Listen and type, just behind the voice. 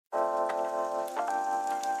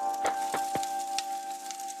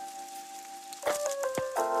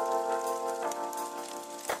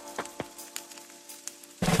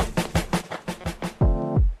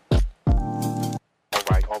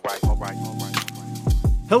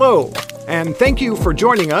Hello, and thank you for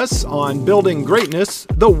joining us on Building Greatness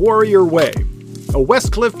the Warrior Way, a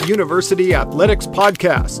Westcliff University athletics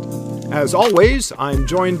podcast. As always, I'm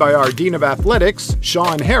joined by our Dean of Athletics,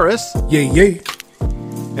 Sean Harris. Yay.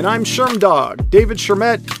 And I'm Sherm Dog, David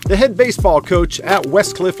Shermett, the head baseball coach at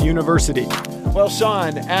Westcliff University. Well,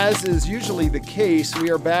 Sean, as is usually the case, we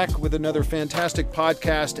are back with another fantastic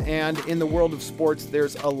podcast, and in the world of sports,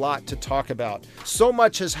 there's a lot to talk about. So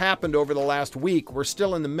much has happened over the last week. We're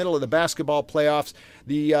still in the middle of the basketball playoffs.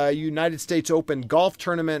 The United States Open golf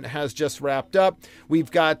tournament has just wrapped up.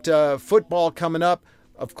 We've got football coming up.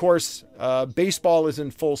 Of course, baseball is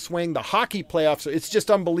in full swing. The hockey playoffs, it's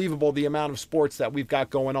just unbelievable the amount of sports that we've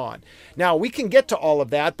got going on. Now, we can get to all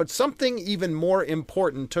of that, but something even more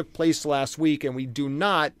important took place last week, and we do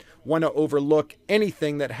not want to overlook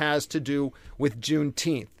anything that has to do with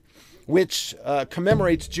Juneteenth, which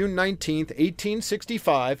commemorates June 19th,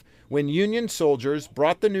 1865, when Union soldiers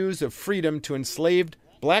brought the news of freedom to enslaved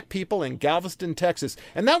Black people in Galveston, Texas.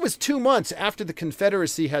 And that was 2 months after the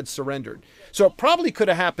Confederacy had surrendered. So it probably could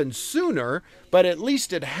have happened sooner, but at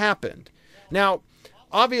least it happened. Now,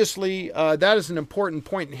 obviously, that is an important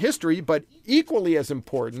point in history, but equally as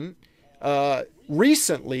important,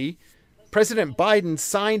 recently, President Biden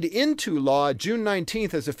signed into law June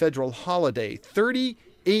 19th as a federal holiday,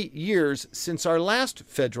 38 years since our last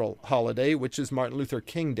federal holiday, which is Martin Luther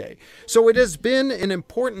King Day. So it has been an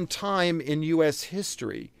important time in U.S.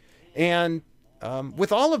 history. And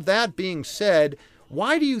with all of that being said,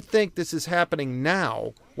 why do you think this is happening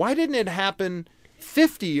now? Why didn't it happen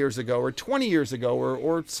 50 years ago or 20 years ago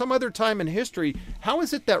or some other time in history? How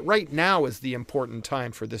is it that right now is the important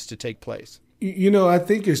time for this to take place? You know, I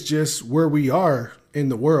think it's just where we are in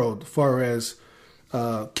the world as far as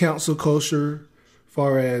council culture,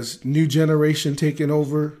 far as new generation taking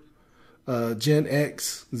over, Gen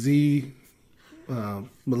X, Z,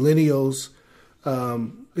 millennials.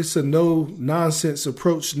 It's a no-nonsense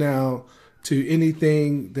approach now to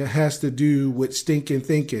anything that has to do with stinking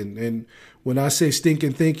thinking. And when I say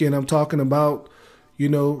stinking thinking, I'm talking about,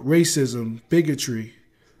 racism, bigotry,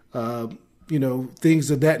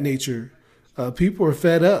 things of that nature. People are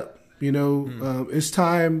fed up. It's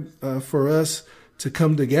time for us to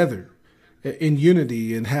come together in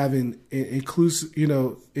unity and having inclusion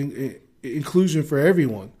for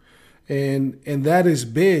everyone, and that is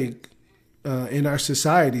big in our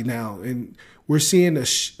society now, and we're seeing a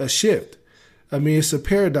shift. I mean, it's a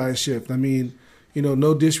paradigm shift. I mean,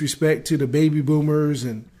 no disrespect to the baby boomers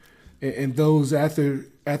and those after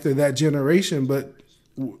that generation, but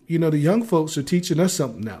the young folks are teaching us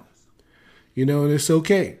something now. And it's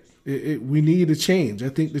okay. We need a change. I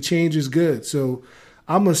think the change is good. So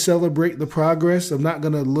I'm going to celebrate the progress. I'm not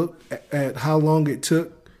going to look at how long it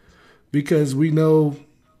took, because we know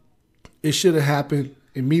it should have happened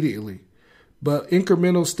immediately. But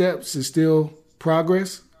incremental steps is still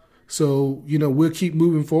progress. So, we'll keep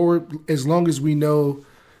moving forward as long as we know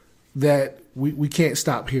that we can't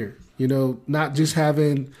stop here. Not just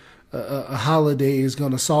having a holiday is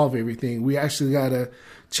going to solve everything. We actually got to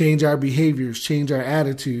change our behaviors, change our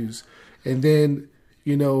attitudes, and then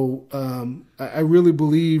I really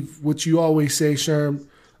believe what you always say, Sherm,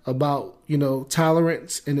 about,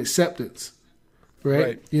 tolerance and acceptance,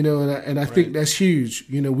 right? And I think that's huge.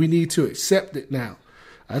 We need to accept it now.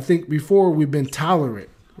 I think before we've been tolerant,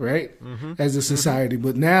 right, as a society,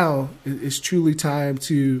 but now it's truly time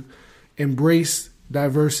to embrace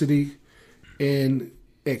diversity and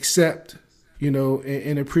accept,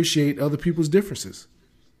 and appreciate other people's differences.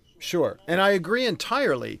 Sure. And I agree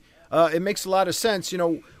entirely. It makes a lot of sense.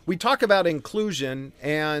 We talk about inclusion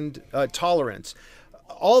and tolerance,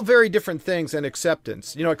 all very different things, and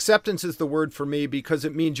acceptance. Acceptance is the word for me because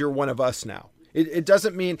it means you're one of us now. It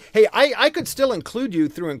doesn't mean, hey, I could still include you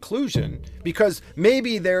through inclusion because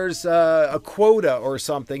maybe there's a quota or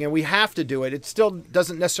something and we have to do it. It still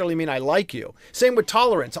doesn't necessarily mean I like you. Same with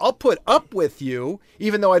tolerance. I'll put up with you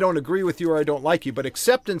even though I don't agree with you or I don't like you. But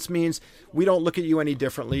acceptance means we don't look at you any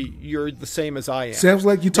differently. You're the same as I am. Sounds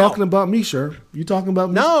like you're talking about me, sir. You talking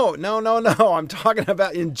about me? No. I'm talking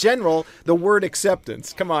about, in general, the word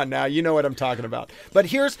acceptance. Come on now. You know what I'm talking about. But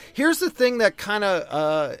here's the thing that kind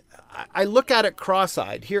of... I look at it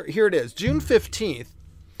cross-eyed. Here it is. June 15th,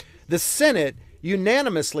 the Senate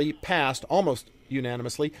almost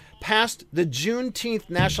unanimously passed the Juneteenth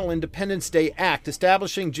National Independence Day Act,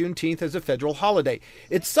 establishing Juneteenth as a federal holiday.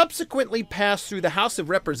 It subsequently passed through the House of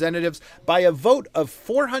Representatives by a vote of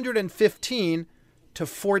 415 to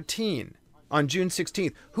 14 on June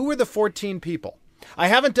 16th. Who were the 14 people? I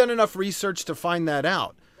haven't done enough research to find that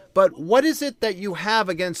out. But what is it that you have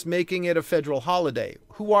against making it a federal holiday?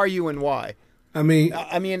 Who are you and why? I mean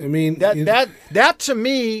that to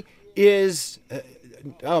me is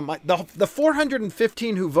the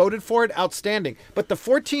 415 who voted for it, outstanding. But the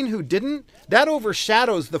 14 who didn't, that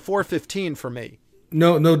overshadows the 415 for me.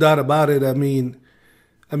 No doubt about it. I mean,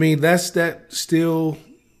 that's that still,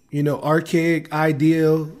 archaic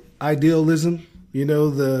idealism.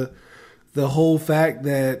 The whole fact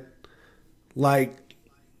that like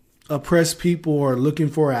oppressed people are looking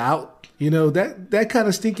for an out. That kind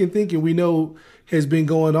of stinking thinking we know has been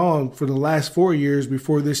going on for the last 4 years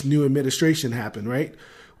before this new administration happened, right?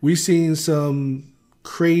 We've seen some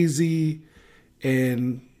crazy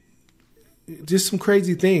and just some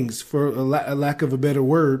crazy things, for a lack of a better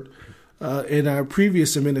word, in our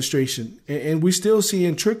previous administration. And we still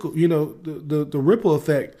seeing trickle, the ripple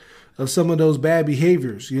effect of some of those bad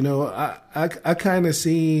behaviors. I kind of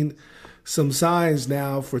seen some signs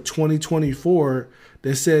now for 2024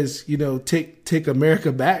 that says, take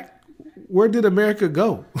America back. Where did America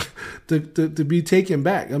go to be taken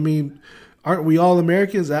back? I mean, aren't we all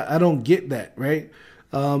Americans? I don't get that, right?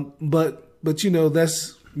 But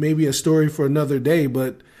that's maybe a story for another day.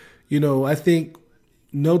 But, I think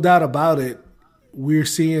no doubt about it, we're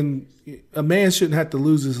seeing a man shouldn't have to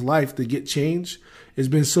lose his life to get change. There's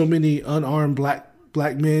been so many unarmed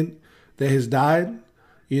black men that has died,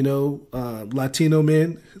 Latino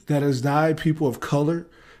men that has died, people of color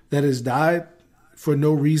that has died for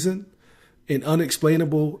no reason. In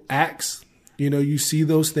unexplainable acts, you see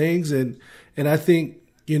those things. And I think,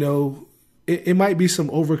 it might be some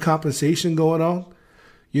overcompensation going on,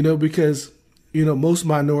 because, most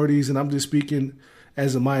minorities, and I'm just speaking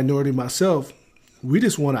as a minority myself, we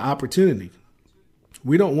just want an opportunity.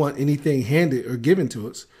 We don't want anything handed or given to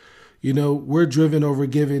us. We're driven over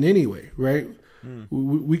given anyway, right?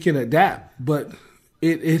 We can adapt, but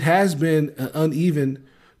it has been an uneven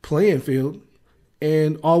playing field.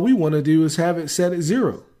 And all we want to do is have it set at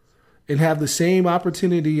zero and have the same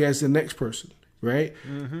opportunity as the next person, right?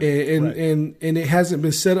 Mm-hmm. And it hasn't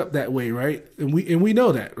been set up that way, right? And we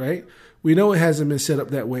know that, right? We know it hasn't been set up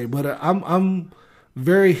that way. But I'm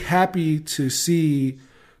very happy to see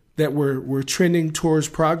that we're trending towards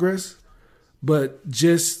progress. But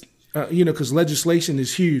just because legislation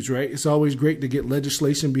is huge, right? It's always great to get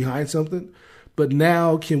legislation behind something. But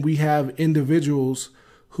now, can we have individuals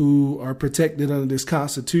who are protected under this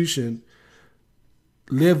Constitution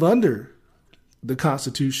live under the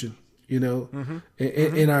Constitution, in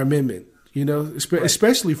our amendment,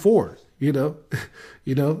 especially Ford,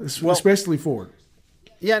 especially Ford.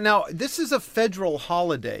 Yeah. Now, this is a federal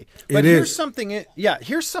holiday, but here's something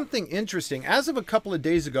interesting. As of a couple of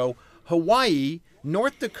days ago, Hawaii,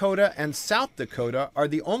 North Dakota, and South Dakota are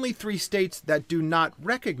the only 3 states that do not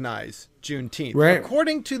recognize Juneteenth, right,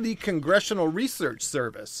 according to the Congressional Research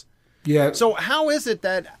Service. Yeah. So how is it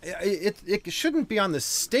that it shouldn't be on the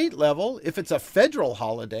state level if it's a federal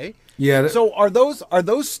holiday? Yeah. So are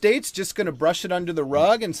those states just going to brush it under the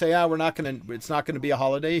rug and say, it's not going to be a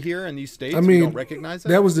holiday here in these states? We don't recognize it?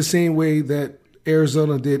 That was the same way that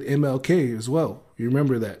Arizona did MLK as well. You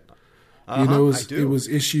remember that? It was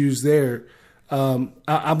issues there.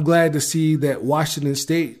 I'm glad to see that Washington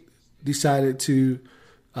State decided to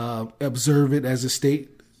observe it as a state,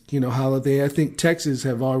 holiday. I think Texas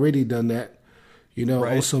have already done that,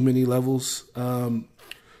 right, on so many levels. I'm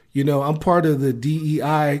part of the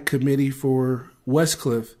DEI committee for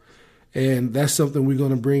Westcliff, and that's something we're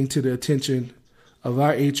going to bring to the attention of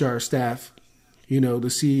our HR staff, to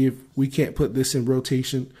see if we can't put this in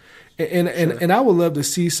rotation. And I would love to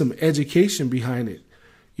see some education behind it,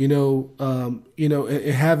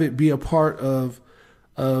 and have it be a part of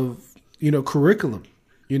curriculum,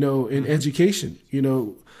 in education,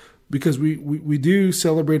 because we do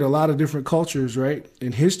celebrate a lot of different cultures, right,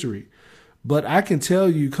 in history. But I can tell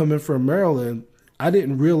you, coming from Maryland, I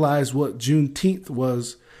didn't realize what Juneteenth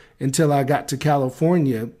was until I got to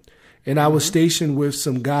California, and I was stationed with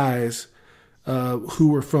some guys who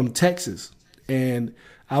were from Texas, and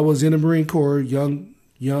I was in the Marine Corps, young.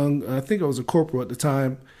 I think I was a corporal at the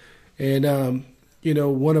time, and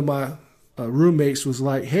one of my roommates was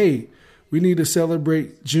like, "Hey, we need to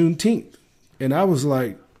celebrate Juneteenth," and I was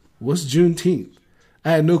like, "What's Juneteenth?"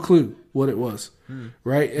 I had no clue what it was,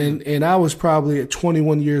 right? And I was probably at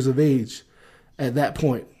 21 years of age at that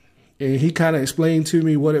point, and he kind of explained to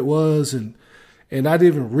me what it was, and I didn't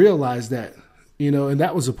even realize that, and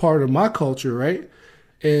that was a part of my culture, right?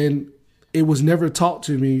 And it was never taught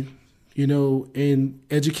to me, in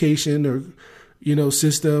education or,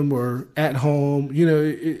 system or at home.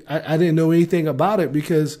 I didn't know anything about it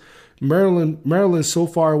because Maryland's so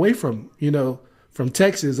far away from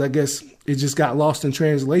Texas. I guess it just got lost in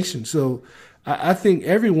translation. So I think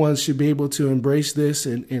everyone should be able to embrace this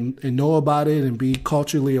and know about it and be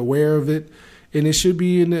culturally aware of it. And it should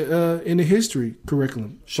be in the history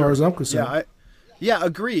curriculum, as far as I'm concerned. Yeah,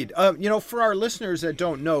 agreed. For our listeners that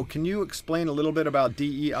don't know, can you explain a little bit about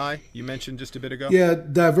DEI? You mentioned just a bit ago. Yeah,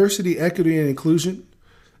 diversity, equity, and inclusion,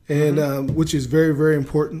 and which is very, very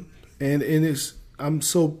important. And I'm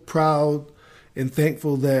so proud and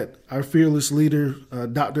thankful that our fearless leader,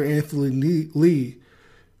 Dr. Anthony Lee,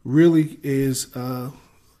 really is an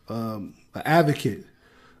advocate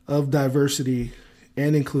of diversity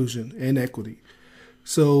and inclusion and equity.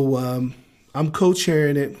 So I'm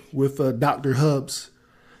co-chairing it with Dr. Hubbs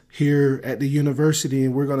here at the university,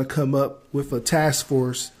 and we're going to come up with a task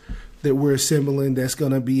force that we're assembling that's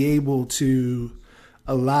going to be able to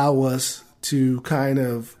allow us to kind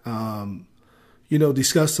of,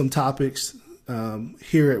 discuss some topics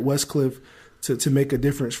here at Westcliff to make a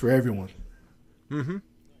difference for everyone. Mm-hmm.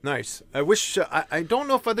 Nice. I wish, I don't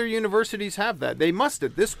know if other universities have that. They must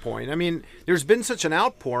at this point. I mean, there's been such an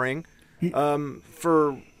outpouring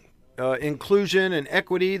for inclusion and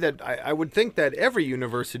equity that I would think that every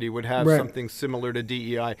university would have something similar to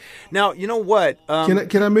DEI. Now, you know what?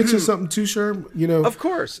 Can I mention something too, Sherm? Of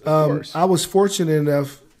course. I was fortunate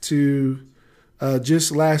enough to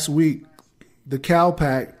just last week, the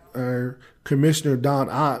CalPAC, our Commissioner Don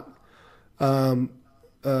Ott,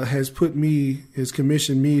 has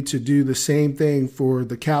commissioned me to do the same thing for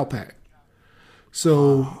the CalPAC.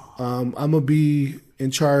 So I'm going to be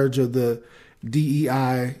in charge of the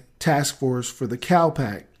DEI task force for the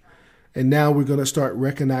CalPAC. And now we're going to start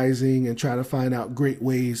recognizing and try to find out great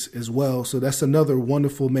ways as well. So that's another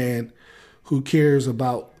wonderful man who cares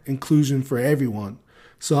about inclusion for everyone.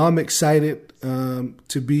 So I'm excited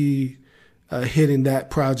to be hitting that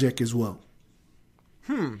project as well.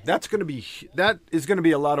 That is going to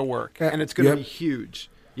be a lot of work, and it's going to be huge.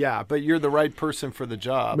 Yeah, but you're the right person for the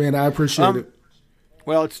job. Man, I appreciate it.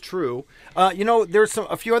 Well, it's true. There's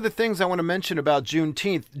a few other things I want to mention about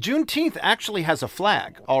Juneteenth. Juneteenth actually has a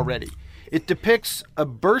flag already. It depicts a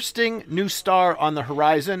bursting new star on the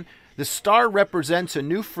horizon. The star represents a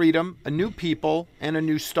new freedom, a new people, and a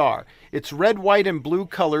new star. Its red, white, and blue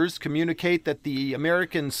colors communicate that the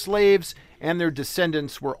American slaves and their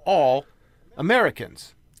descendants were all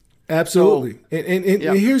Americans. Absolutely. So, and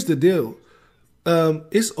here's the deal.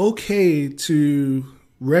 It's okay to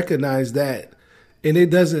recognize that. And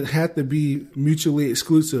it doesn't have to be mutually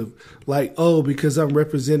exclusive. Like, because I'm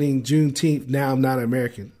representing Juneteenth, now I'm not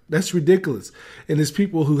American. That's ridiculous. And there's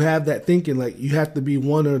people who have that thinking, like you have to be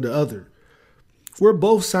one or the other. We're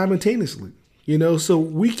both simultaneously, so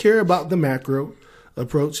we care about the macro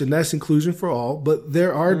approach, and that's inclusion for all. But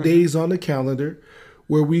there are days on the calendar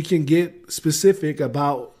where we can get specific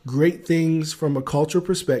about great things from a cultural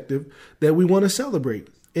perspective that we want to celebrate.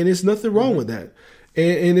 And there's nothing wrong with that.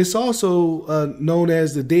 And it's also known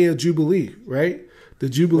as the Day of Jubilee, right? The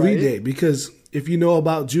Jubilee Day, because if you know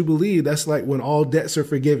about Jubilee, that's like when all debts are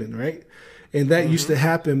forgiven, right? And that used to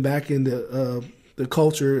happen back in the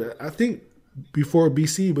culture, I think before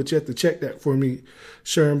BC, but you have to check that for me,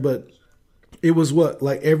 Sherm. But it was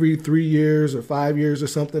like every 3 years or 5 years or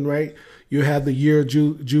something, right? You have the year of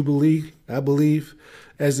Jubilee, I believe,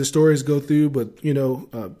 as the stories go through. But,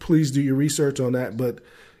 please do your research on that. But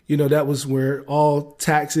that was where all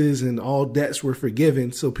taxes and all debts were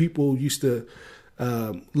forgiven. So people used to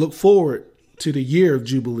look forward to the year of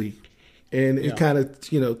Jubilee. And it kind of,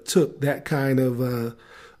 took that kind of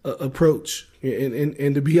approach.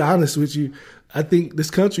 And to be honest with you, I think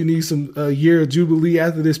this country needs some year of Jubilee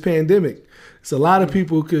after this pandemic. So a lot of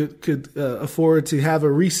people could afford to have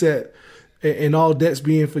a reset and all debts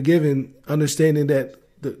being forgiven, understanding that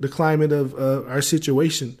the climate of our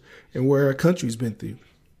situation and where our country's been through.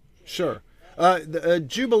 Sure. The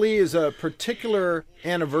Jubilee is a particular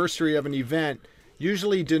anniversary of an event,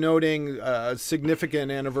 usually denoting a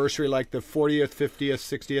significant anniversary like the 40th, 50th,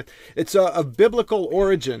 60th. It's of biblical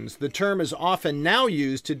origins. The term is often now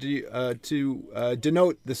used to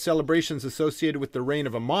denote the celebrations associated with the reign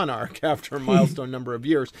of a monarch after a milestone number of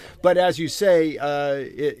years. But as you say,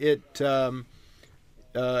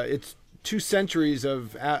 it's 2 centuries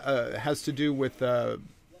of has to do with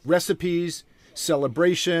recipes,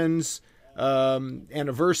 celebrations,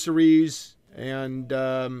 anniversaries, and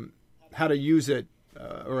how to use it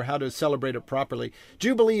or how to celebrate it properly.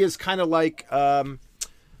 Jubilee is kind of like, when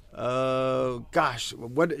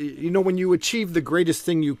you achieve the greatest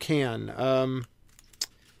thing you can.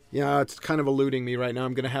 It's kind of eluding me right now.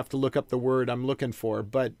 I'm going to have to look up the word I'm looking for.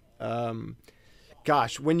 But,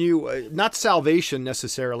 when you, not salvation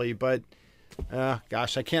necessarily, but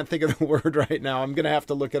Gosh, I can't think of the word right now. I'm going to have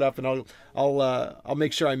to look it up, and I'll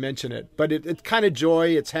make sure I mention it. But it's kind of joy,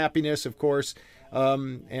 it's happiness, of course,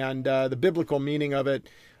 and the biblical meaning of it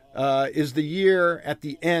is the year at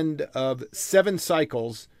the end of 7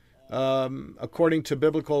 cycles, according to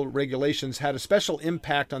biblical regulations, had a special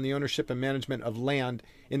impact on the ownership and management of land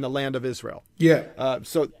in the land of Israel. Yeah.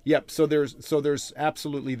 So there's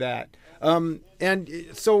absolutely that. And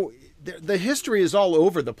so the history is all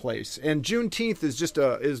over the place, and Juneteenth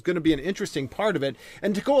is going to be an interesting part of it.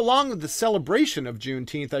 And to go along with the celebration of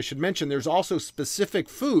Juneteenth, I should mention there's also specific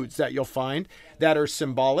foods that you'll find that are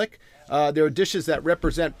symbolic. There are dishes that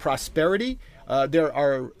represent prosperity. There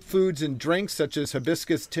are foods and drinks such as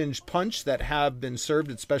hibiscus-tinged punch that have been served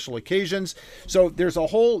at special occasions. So this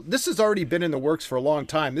has already been in the works for a long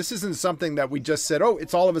time. This isn't something that we just said, oh,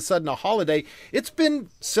 it's all of a sudden a holiday. It's been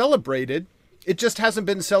celebrated. It just hasn't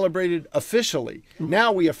been celebrated officially.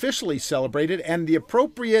 Now we officially celebrate it, and the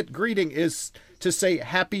appropriate greeting is to say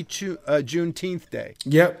Happy Juneteenth Day.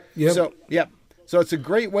 Yep. So it's a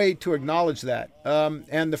great way to acknowledge that.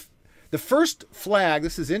 And the first flag,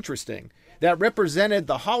 this is interesting, that represented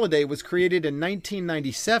the holiday was created in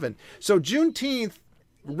 1997. So Juneteenth,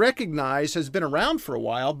 recognized, has been around for a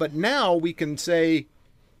while, but now we can say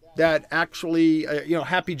that actually,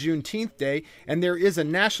 Happy Juneteenth Day, and there is a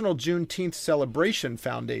National Juneteenth Celebration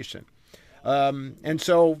Foundation. And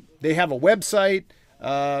so they have a website,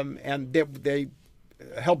 and they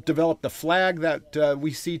helped develop the flag that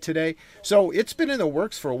we see today. So it's been in the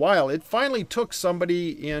works for a while. It finally took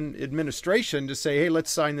somebody in administration to say, hey,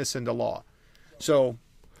 let's sign this into law. So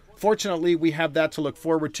fortunately, we have that to look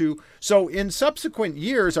forward to. So in subsequent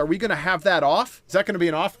years, are we going to have that off? Is that going to be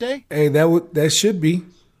an off day? Hey, that should be.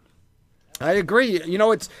 I agree.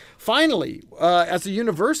 It's finally, as a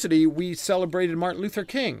university, we celebrated Martin Luther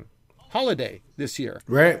King holiday this year.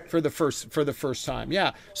 Right. For the first time.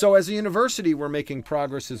 Yeah. So as a university, we're making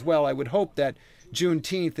progress as well. I would hope that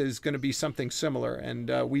Juneteenth is going to be something similar,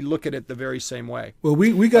 and we look at it the very same way. Well,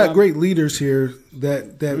 we got great leaders here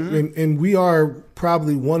and we are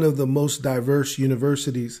probably one of the most diverse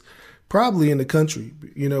universities probably in the country,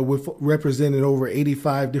 with represented over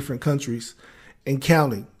 85 different countries and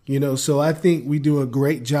counting. So I think we do a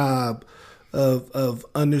great job of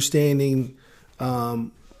understanding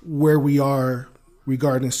where we are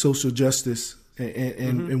regarding social justice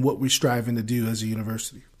and what we're striving to do as a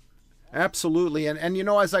university. Absolutely. And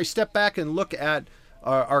as I step back and look at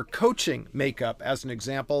our coaching makeup as an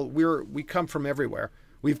example, we come from everywhere.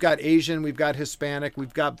 We've got Asian, we've got Hispanic,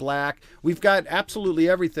 we've got Black, we've got absolutely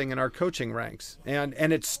everything in our coaching ranks. And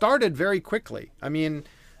it started very quickly. I mean,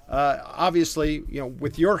 obviously,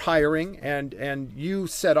 with your hiring and you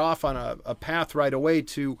set off on a path right away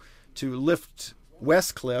to lift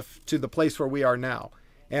Westcliff to the place where we are now.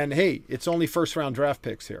 And hey, it's only first round draft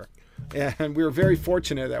picks here. And we're very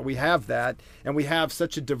fortunate that we have that, and we have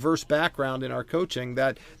such a diverse background in our coaching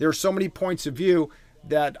that there are so many points of view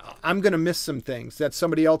that I'm going to miss some things that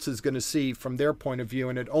somebody else is going to see from their point of view,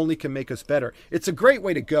 and it only can make us better. It's a great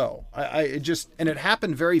way to go. And it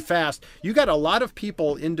happened very fast. You got a lot of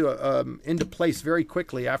people into place very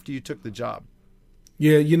quickly after you took the job.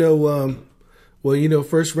 Yeah,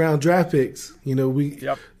 first round draft picks.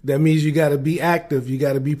 That means you got to be active. You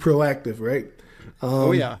got to be proactive, right?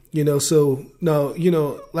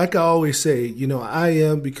 Like I always say, I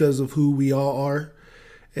am because of who we all are.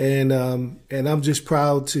 And I'm just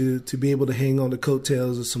proud to be able to hang on the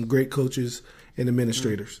coattails of some great coaches and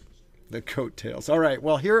administrators. The coattails. All right.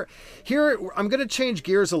 Well, here I'm going to change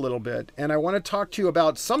gears a little bit, and I want to talk to you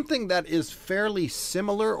about something that is fairly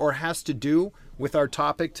similar or has to do with our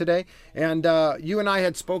topic today. And you and I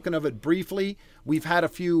had spoken of it briefly. We've had a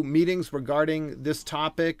few meetings regarding this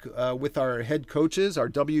topic with our head coaches, our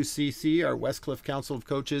WCC, our Westcliff Council of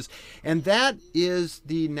Coaches, and that is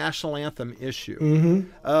the national anthem issue.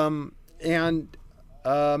 Mm-hmm.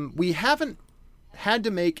 We haven't had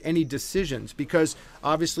to make any decisions because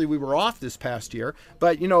obviously we were off this past year,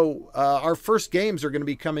 but our first games are going to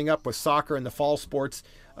be coming up with soccer and the fall sports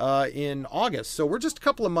in August. So we're just a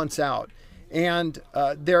couple of months out. And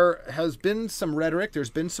there has been some rhetoric, there's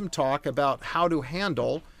been some talk about how to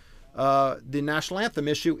handle the national anthem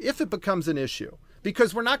issue if it becomes an issue.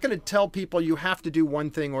 Because we're not going to tell people you have to do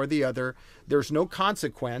one thing or the other. There's no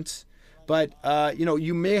consequence. But,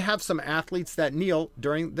 you may have some athletes that kneel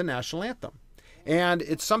during the national anthem. And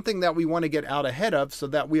it's something that we want to get out ahead of so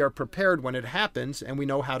that we are prepared when it happens and we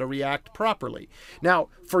know how to react properly. Now,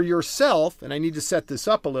 for yourself, and I need to set this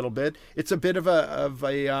up a little bit, it's a bit of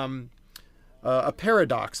a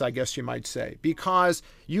paradox, I guess you might say, because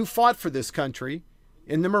you fought for this country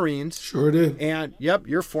in the Marines. Sure did. And, yep,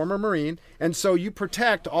 you're a former Marine. And so you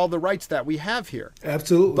protect all the rights that we have here.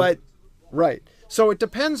 Absolutely. But, right. So it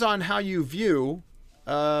depends on how you view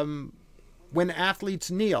when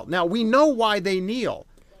athletes kneel. Now, we know why they kneel,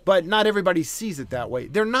 but not everybody sees it that way.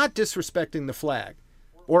 They're not disrespecting the flag.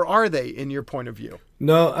 Or are they, in your point of view?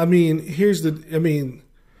 No, I mean,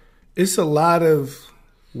 it's a lot of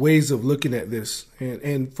ways of looking at this.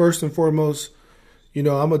 And first and foremost, I'm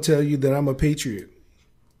going to tell you that I'm a patriot.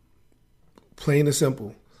 Plain and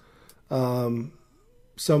simple.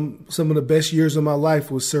 Some of the best years of my life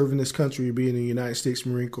was serving this country and being in the United States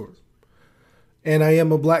Marine Corps. And I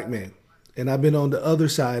am a black man. And I've been on the other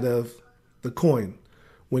side of the coin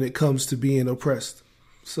when it comes to being oppressed.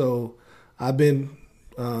 So I've been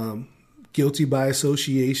guilty by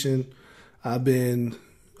association. I've been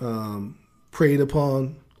preyed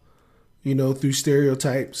upon, through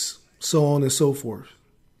stereotypes, so on and so forth.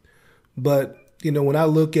 But, when I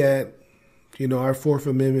look at, our Fourth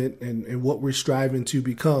Amendment and what we're striving to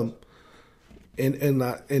become, and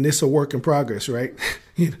it's a work in progress, right?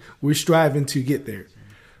 We're striving to get there.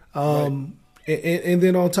 Right. And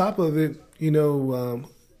then on top of it, Colin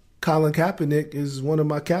Kaepernick is one of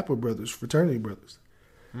my Kappa brothers, fraternity brothers.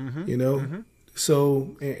 Mm-hmm.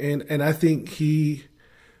 So, and I think he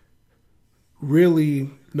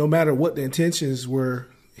really, no matter what the intentions were,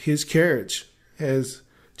 his carriage has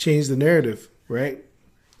changed the narrative, right,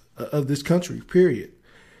 of this country, period.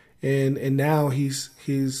 And now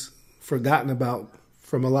he's forgotten about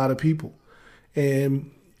from a lot of people.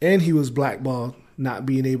 And he was blackballed, not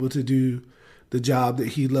being able to do the job that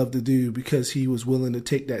he loved to do because he was willing to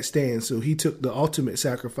take that stand. So he took the ultimate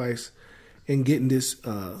sacrifice in getting this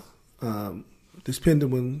this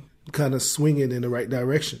pendulum kind of swinging in the right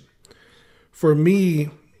direction. For me,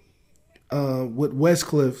 with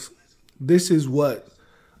Westcliff, this is what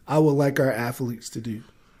I would like our athletes to do.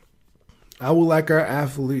 I would like our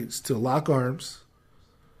athletes to lock arms,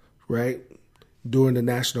 right, during the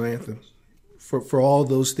national anthem for all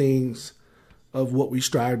those things of what we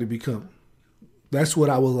strive to become. That's what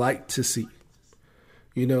I would like to see,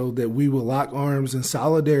 that we will lock arms in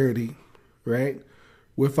solidarity, right,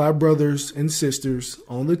 with our brothers and sisters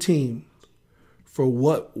on the team for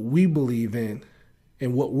what we believe in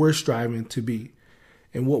and what we're striving to be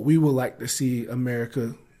and what we would like to see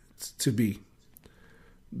America to be.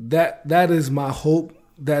 That is my hope.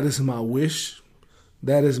 That is my wish.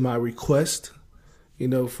 That is my request,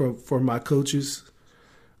 for my coaches.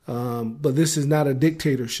 But this is not a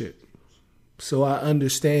dictatorship. So I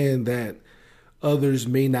understand that others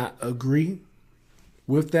may not agree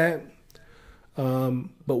with that. But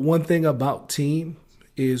one thing about team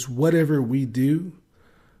is whatever we do,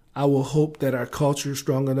 I will hope that our culture is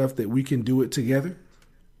strong enough that we can do it together.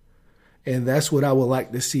 And that's what I would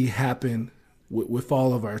like to see happen with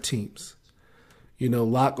all of our teams.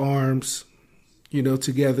 Lock arms,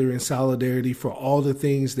 together in solidarity for all the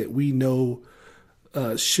things that we know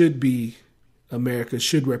should be America,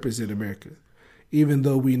 should represent America. Even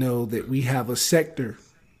though we know that we have a sector,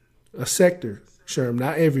 Sherm,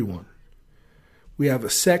 not everyone. We have a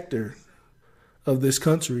sector of this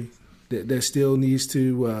country that still needs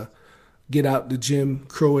to get out the Jim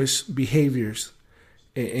Crowish behaviors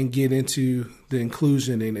and get into the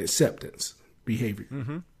inclusion and acceptance behavior.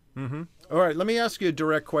 Mm-hmm. Mm-hmm. All right, let me ask you a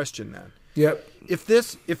direct question then. Yep.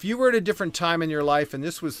 If you were at a different time in your life and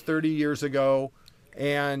this was 30 years ago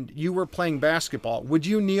and you were playing basketball, would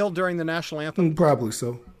you kneel during the national anthem? Probably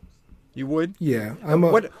so. You would? Yeah. I'm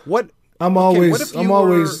always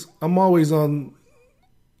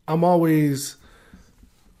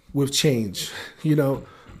with change.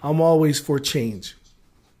 I'm always for change.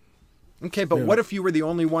 Okay, but what if you were the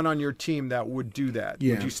only one on your team that would do that?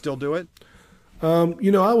 Yeah. Would you still do it?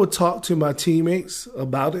 I would talk to my teammates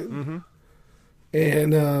about it. Mm-hmm.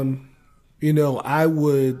 And, I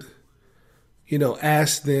would,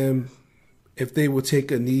 ask them if they would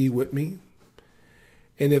take a knee with me.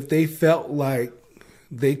 And if they felt like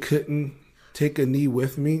they couldn't take a knee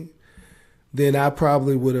with me, then I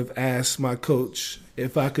probably would have asked my coach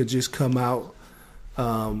if I could just come out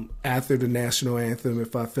after the national anthem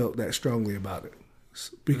if I felt that strongly about it.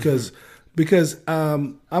 Because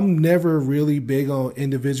I'm never really big on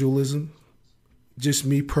individualism, just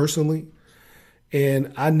me personally.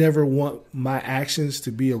 And I never want my actions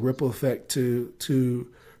to be a ripple effect to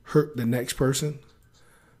hurt the next person.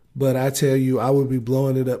 But I tell you, I would be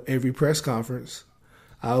blowing it up every press conference.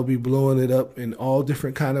 I would be blowing it up in all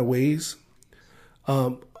different kind of ways.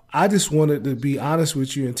 I just wanted to be honest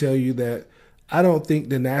with you and tell you that I don't think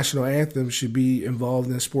the national anthem should be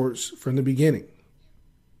involved in sports from the beginning.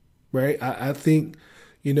 Right? I think,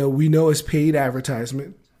 we know it's paid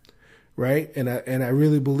advertisement, right? And I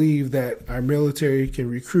really believe that our military can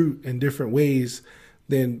recruit in different ways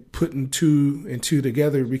than putting two and two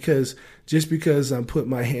together, because just because I'm putting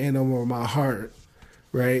my hand over my heart,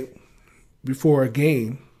 right, before a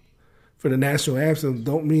game for the national anthem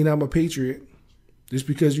don't mean I'm a patriot. Just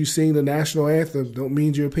because you sing the national anthem don't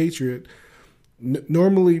mean you're a patriot.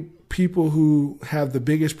 Normally, people who have the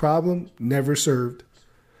biggest problem never served.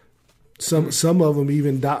 Some of them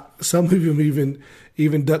even ducked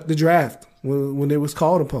the draft when it was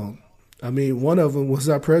called upon. I mean, one of them was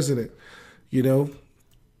our president,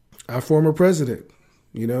 our former president,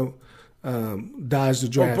 dodged the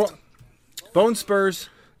draft. Bone Spurs.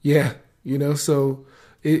 Yeah, so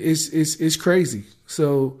it's crazy.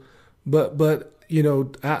 So, but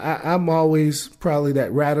I'm always probably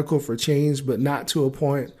that radical for change, but not to a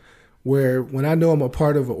point where when I know I'm a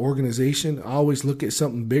part of an organization, I always look at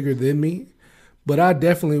something bigger than me. But I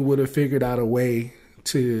definitely would have figured out a way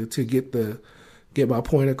to get my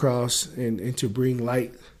point across and to bring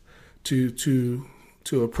light to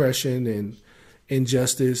oppression and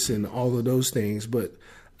injustice and all of those things. But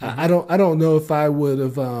I don't know if I would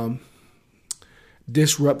have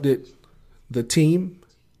disrupted the team.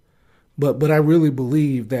 But I really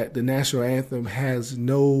believe that the national anthem has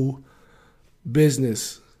no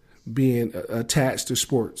business being attached to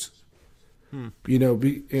sports. And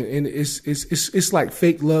it's like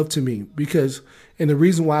fake love to me, because, and the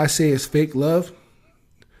reason why I say it's fake love,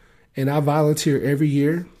 and I volunteer every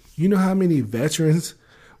year, you know how many veterans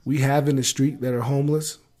we have in the street that are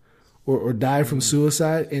homeless or die from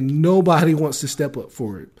suicide, and nobody wants to step up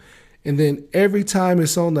for it. And then every time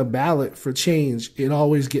it's on the ballot for change, it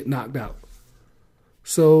always get knocked out.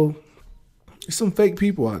 So there's some fake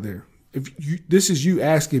people out there. This is you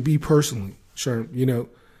asking me personally, sure,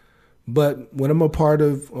 But when I'm a part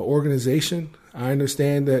of an organization, I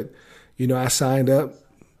understand that, I signed up,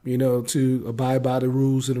 to abide by the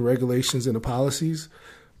rules and the regulations and the policies.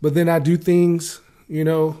 But then I do things,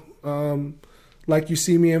 like you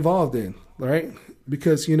see me involved in, right?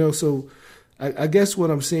 Because, so I guess what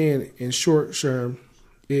I'm saying in short, Sherm,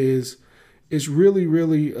 is it's really,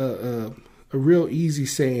 really a real easy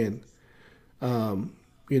saying,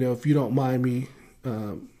 if you don't mind me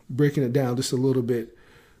breaking it down just a little bit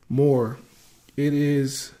more. It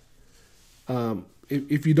is,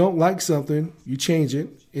 if you don't like something, you change it.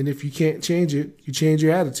 And if you can't change it, you change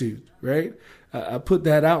your attitude, right? I put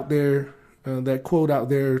that out there, that quote out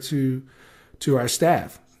there to our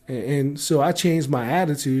staff. And so I changed my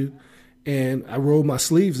attitude, and I roll my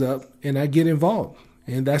sleeves up and I get involved.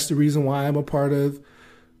 And that's the reason why I'm a part of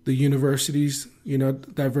the university's,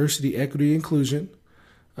 diversity, equity, inclusion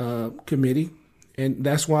committee. And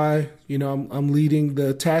that's why, I'm leading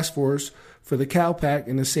the task force for the CalPAC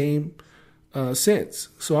in the same sense.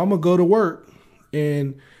 So I'm going to go to work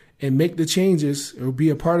and make the changes, or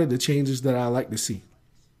be a part of the changes that I like to see.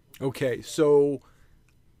 Okay, so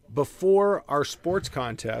before our sports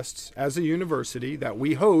contests as a university that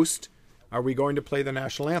we host, are we going to play the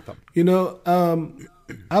national anthem?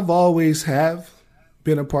 I've always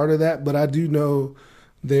been a part of that, but I do know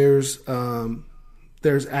there's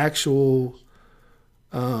actual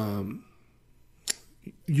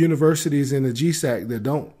universities in the GSAC that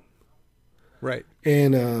don't. Right.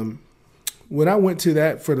 And when I went to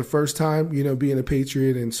that for the first time, being a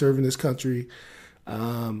patriot and serving this country,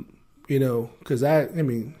 because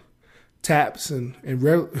taps and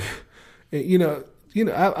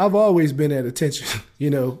I've always been at attention,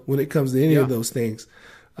 when it comes to any of those things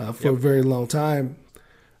for a very long time.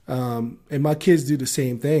 And my kids do the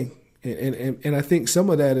same thing. And I think some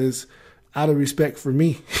of that is out of respect for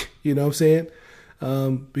me, you know what I'm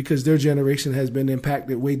saying? Because their generation has been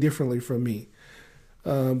impacted way differently from me.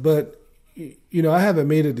 But I haven't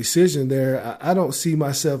made a decision there. I don't see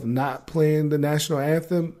myself not playing the national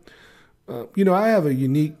anthem. I have a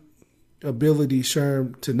unique ability,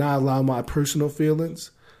 Sherm, to not allow my personal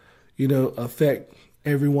feelings, affect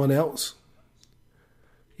everyone else.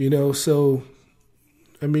 So,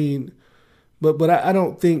 but I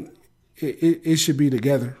don't think it should be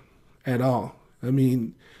together at all. I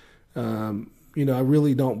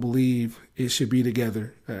really don't believe it should be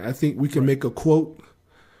together. I think we can make a quote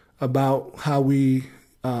about how we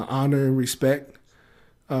honor and respect,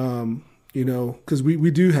 because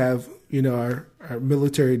we do have, our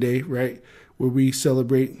military day, right, where we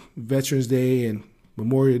celebrate Veterans Day and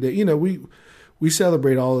Memorial Day. We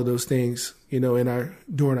celebrate all of those things, during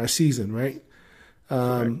our season, right?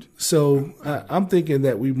 So I'm thinking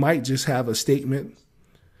that we might just have a statement,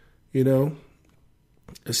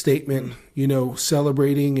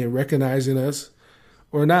 celebrating and recognizing us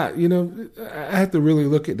or not. You know, I have to really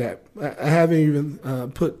look at that. I haven't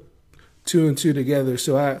even put two and two together.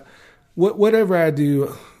 So whatever I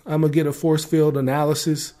do, I'm gonna get a force field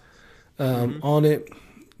analysis on it,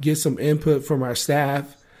 get some input from our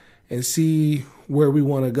staff, and see where we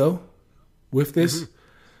want to go with this.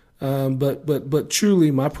 But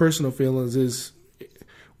truly, my personal feelings is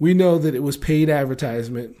we know that it was paid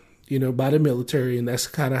advertisement, you know, by the military, and that's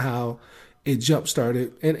kind of how it jump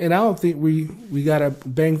started. And I don't think we got a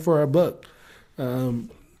bang for our buck. You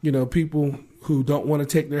know, people who don't want to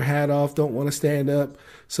take their hat off, don't want to stand up.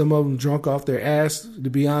 Some of them drunk off their ass, to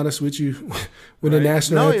be honest with you, when the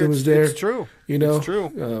national anthem was there. It's true. You know, it's true.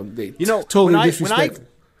 They know, totally disrespectful.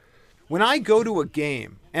 When I go to a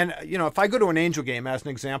game, and, you know, if I go to an Angel game, as an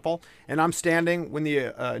example, and I'm standing when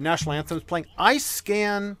the national anthem is playing, I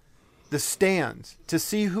scan the stands to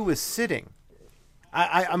see who is sitting.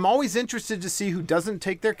 I'm always interested to see who doesn't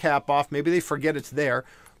take their cap off. Maybe they forget it's there,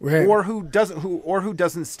 right. or who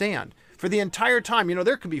doesn't stand. For the entire time, you know,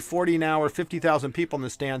 there could be 40 now or 50,000 people in the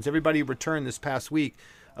stands. Everybody returned this past week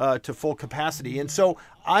to full capacity. And so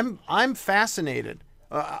I'm fascinated.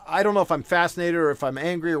 I don't know if I'm fascinated or if I'm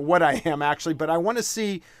angry or what I am actually, but I want to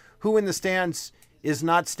see who in the stands is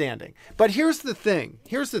not standing. But here's the thing.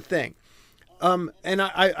 And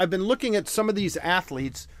I've been looking at some of these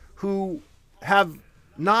athletes who have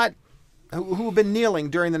been kneeling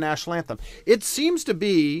during the national anthem. It seems to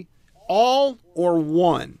be all or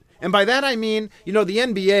one. And by that I mean, you know, the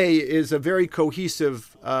NBA is a very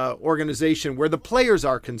cohesive organization where the players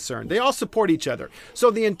are concerned. They all support each other.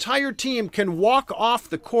 So the entire team can walk off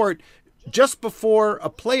the court just before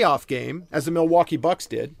a playoff game, as the Milwaukee Bucks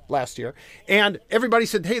did last year, and everybody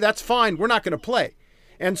said, hey, that's fine, we're not going to play.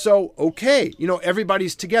 And so, okay, you know,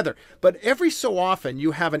 everybody's together. But every so often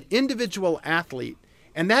you have an individual athlete,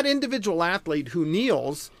 and that individual athlete who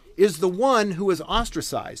kneels is the one who is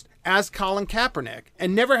ostracized, as Colin Kaepernick,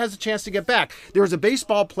 and never has a chance to get back. There was a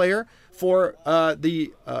baseball player for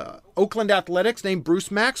the Oakland Athletics named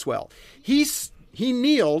Bruce Maxwell. He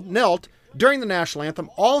knelt during the national anthem.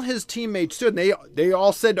 All his teammates stood, and they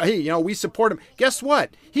all said, hey, you know, we support him. Guess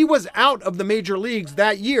what? He was out of the major leagues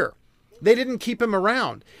that year. They didn't keep him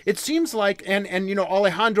around. It seems like, and you know,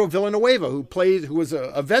 Alejandro Villanueva, who was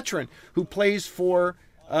a veteran, who plays for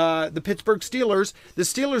the Pittsburgh Steelers. The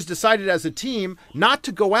Steelers decided as a team not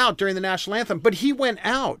to go out during the national anthem, but he went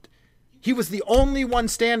out. He was the only one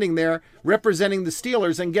standing there representing the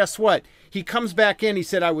Steelers, and guess what? He comes back in. He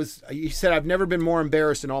said, I've never been more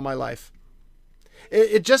embarrassed in all my life.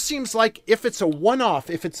 It just seems like if it's a one-off,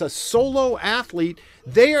 if it's a solo athlete,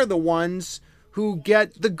 they are the ones who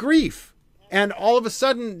get the grief. And all of a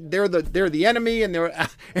sudden they're the enemy, and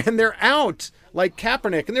they're out, like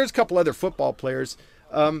Kaepernick. And there's a couple other football players.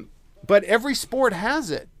 But every sport has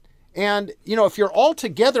it. And, you know, if you're all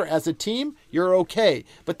together as a team, you're okay.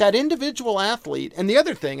 But that individual athlete, and the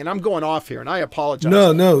other thing, and I'm going off here, and I apologize.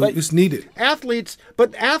 No, it's needed. Athletes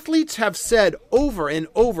have said over and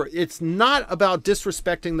over, it's not about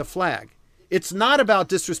disrespecting the flag. It's not about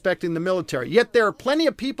disrespecting the military. Yet there are plenty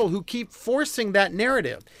of people who keep forcing that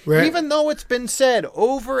narrative. Right. Even though it's been said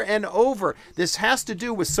over and over, this has to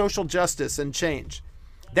do with social justice and change.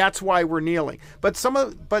 That's why we're kneeling. But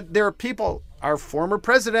there are people, our former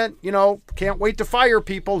president, you know, can't wait to fire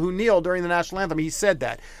people who kneel during the national anthem. He said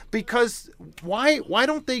that. Because why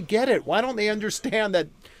don't they get it? Why don't they understand that,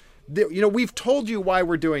 you know, we've told you why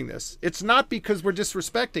we're doing this. It's not because we're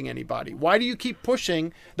disrespecting anybody. Why do you keep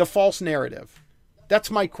pushing the false narrative? That's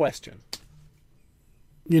my question.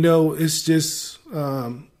 You know, it's just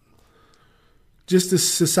the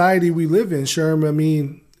society we live in, Sherm. I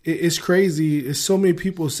mean, it's crazy. It's so many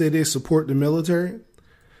people say they support the military,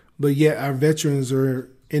 but yet our veterans are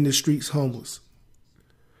in the streets homeless.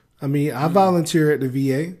 I mean, I volunteer at the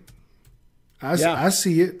VA. I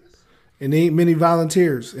see it, and there ain't many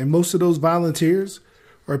volunteers. And most of those volunteers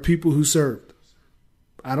are people who served.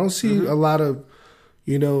 I don't see a lot of,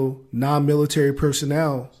 you know, non-military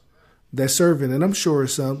personnel that's serving, and I'm sure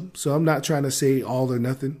some. So I'm not trying to say all or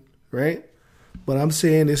nothing, right? But I'm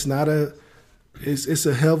saying it's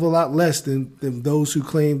a hell of a lot less than those who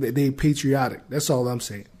claim that they patriotic. That's all I'm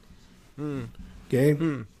saying.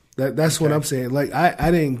 Okay? That's what I'm saying. Like,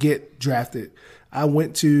 I didn't get drafted. I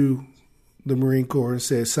went to the Marine Corps and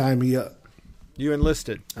said, sign me up. You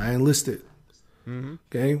enlisted. I enlisted.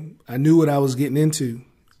 Okay? I knew what I was getting into,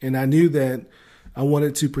 and I knew that I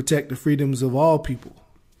wanted to protect the freedoms of all people,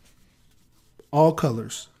 all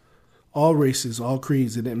colors, all races, all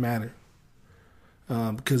creeds. It didn't matter.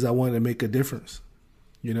 Because I wanted to make a difference,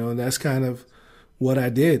 you know, and that's kind of what I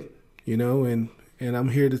did, you know, and I'm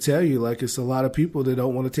here to tell you, like, it's a lot of people that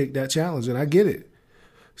don't want to take that challenge, and I get it.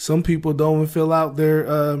 Some people don't even fill out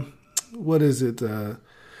their what is it?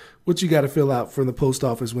 What you got to fill out from the post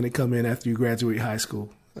office when they come in after you graduate high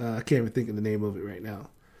school. I can't even think of the name of it right now.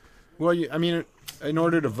 Well, I mean, in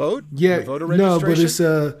order to vote? Yeah, voter registration? no, but it's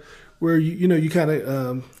where you kind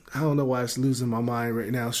of I don't know why it's losing my mind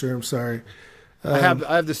right now. Sure, I'm sorry. I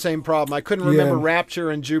have the same problem. I couldn't remember Rapture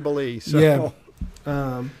and Jubilee. So.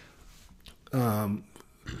 Yeah.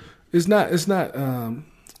 It's not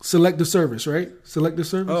selective service, right? Selective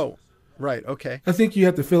service. Oh, right. Okay. I think you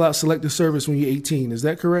have to fill out selective service when you're 18. Is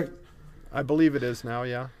that correct? I believe it is now.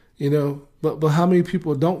 Yeah. But how many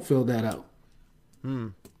people don't fill that out?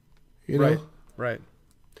 Right.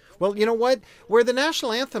 Well, you know what? Where the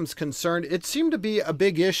national anthem's concerned, it seemed to be a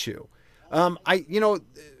big issue.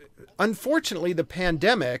 Unfortunately, the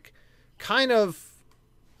pandemic kind of,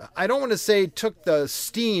 I don't want to say took the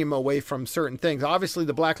steam away from certain things. Obviously,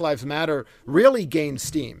 the Black Lives Matter really gained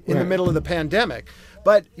steam in the middle of the pandemic.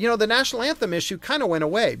 But, the national anthem issue kind of went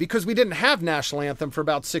away because we didn't have national anthem for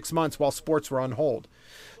about 6 months while sports were on hold.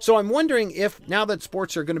 So I'm wondering if now that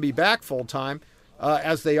sports are going to be back full time,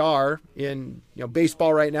 as they are in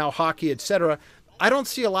baseball right now, hockey, etc., I don't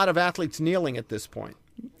see a lot of athletes kneeling at this point.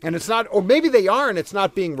 And it's not, or maybe they are and it's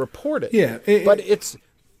not being reported. Yeah.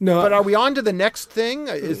 But are we on to the next thing?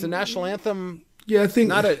 Is the national anthem I think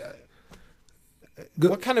not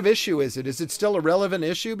what kind of issue is it? Is it still a relevant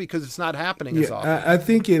issue because it's not happening as often? I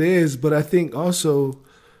think it is, but I think also,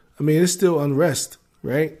 it's still unrest,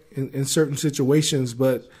 right? In certain situations,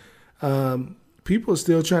 but people are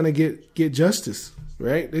still trying to get justice,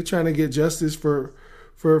 right? They're trying to get justice for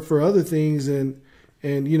other things, and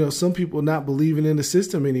some people not believing in the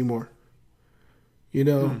system anymore.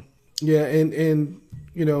 Yeah, and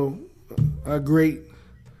a great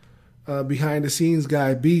behind the scenes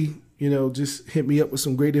guy, B, just hit me up with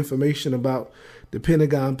some great information about the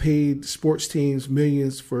Pentagon paid sports teams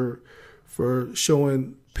millions for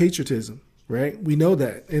showing patriotism, right? We know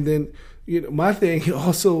that. And then, my thing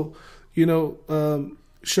also,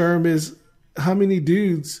 Sherm, is how many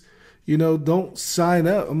dudes, don't sign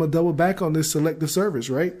up. I'm going to double back on this selective service,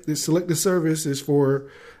 right? This selective service is for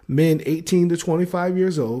men 18 to 25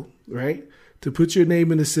 years old, right? To put your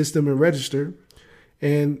name in the system and register.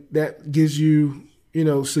 And that gives you,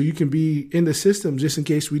 so you can be in the system just in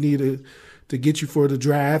case we need to get you for the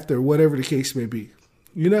draft or whatever the case may be.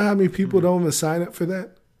 You know how many people don't even sign up for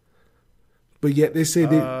that? But yet they say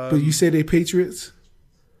but you say they patriots?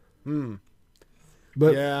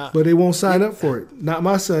 But they won't sign up for it. Not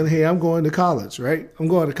my son. Hey, I'm going to college, right? I'm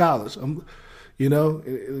going to college.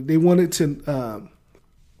 They wanted to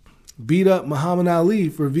beat up Muhammad Ali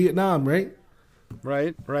for Vietnam, right?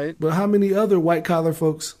 Right. But how many other white collar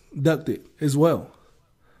folks ducked it as well?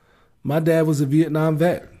 My dad was a Vietnam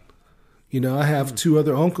vet. I have two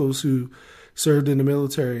other uncles who served in the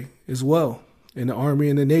military as well, in the Army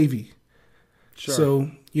and the Navy. Sure.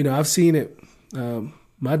 So, I've seen it.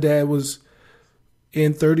 My dad was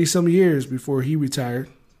in 30-some years before he retired.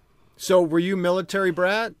 So were you military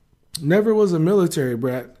brat? Never was a military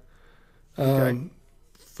brat. Okay.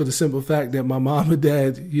 For the simple fact that my mom and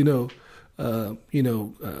dad,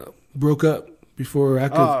 broke up before I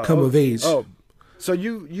could come of age. Oh, so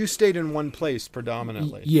you stayed in one place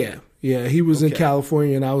predominantly? Yeah. He was in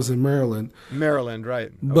California and I was in Maryland. Maryland,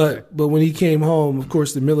 right? But when he came home, of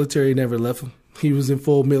course, the military never left him. He was in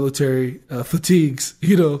full military fatigues.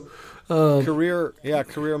 Career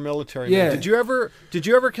military. Yeah. Man. Did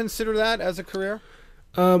you ever consider that as a career?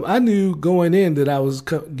 I knew going in that I was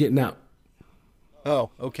getting out.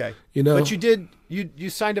 Oh, okay. But you did. You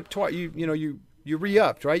signed up twice. You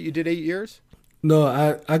re-upped, right? You did 8 years. No,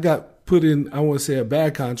 I got put in. I won't say a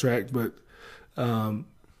bad contract, but.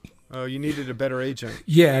 You needed a better agent.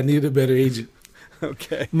 Yeah, I needed a better agent.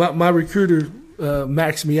 Okay. My recruiter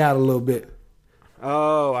maxed me out a little bit.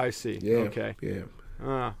 Oh, I see. Yeah. Okay. Yeah.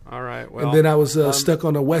 All right. Well. And then I was stuck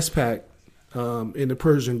on the Westpac in the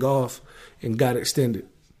Persian Gulf and got extended.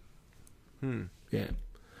 Yeah.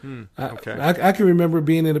 Okay. I can remember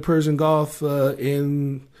being in the Persian Gulf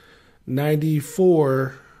in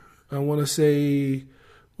 '94. I want to say,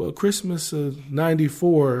 Christmas of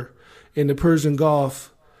 '94 in the Persian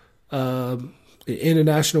Gulf, the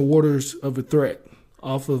international waters of a threat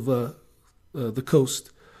off of the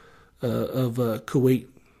coast of Kuwait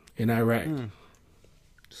and Iraq.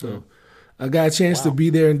 So I got a chance to be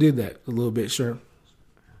there and did that a little bit, sure.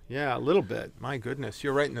 Yeah, a little bit. My goodness,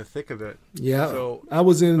 you're right in the thick of it. Yeah, so, I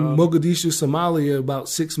was in Mogadishu, Somalia, about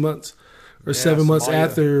 6 months or 7 months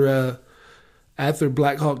after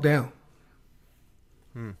Black Hawk Down.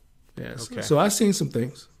 Yeah, Okay. so I've seen some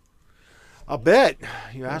things. I'll bet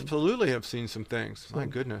you absolutely have seen some things. My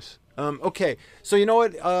goodness. Okay, so you know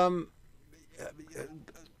what?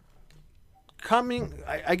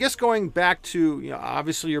 I guess going back to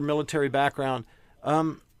obviously your military background,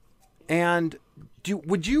 and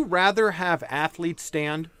would you rather have athletes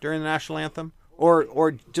stand during the national anthem,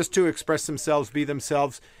 or just to express themselves, be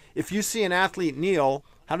themselves? If you see an athlete kneel,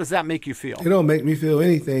 how does that make you feel? It don't make me feel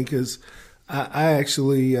anything because I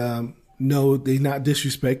actually know they're not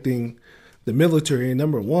disrespecting the military. And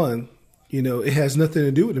number one, it has nothing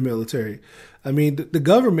to do with the military. I mean, the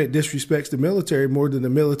government disrespects the military more than the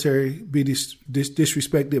military be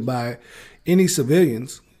disrespected by any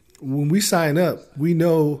civilians. When we sign up, we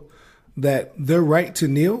know that their right to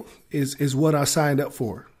kneel is what I signed up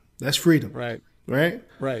for. That's freedom. Right. Right?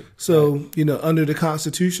 Right. So, under the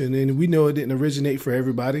Constitution, and we know it didn't originate for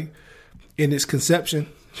everybody in its conception,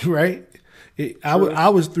 right? I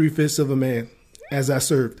was 3/5 of a man as I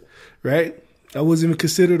served, right? I wasn't even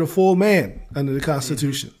considered a full man under the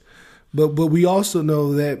Constitution. Mm-hmm. But we also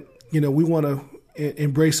know that, we want to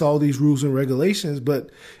embrace all these rules and regulations, but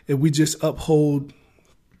if we just uphold,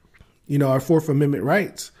 our Fourth Amendment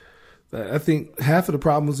rights, I think half of the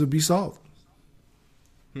problems would be solved.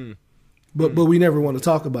 But we never want to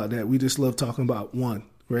talk about that. We just love talking about one,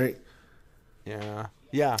 right? Yeah.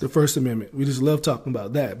 Yeah. The First Amendment. We just love talking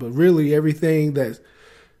about that. But really everything that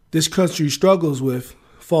this country struggles with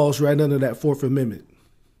falls right under that Fourth Amendment.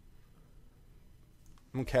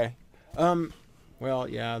 Okay. Well,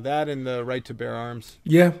 yeah, that and the right to bear arms.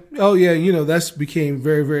 Yeah. Oh, yeah. That's became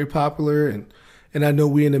very, very popular. And I know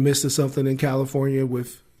we're in the midst of something in California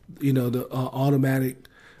with, the automatic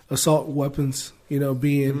assault weapons,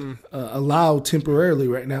 being allowed temporarily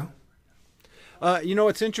right now.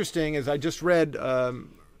 What's interesting is I just read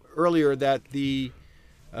earlier that the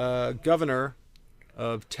governor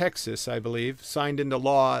of Texas, I believe, signed into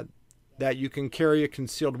law that you can carry a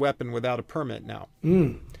concealed weapon without a permit now.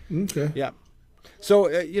 Okay. Yeah. So,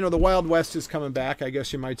 the Wild West is coming back, I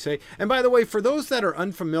guess you might say. And by the way, for those that are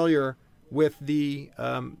unfamiliar with the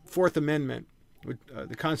Fourth Amendment,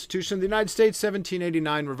 the Constitution of the United States,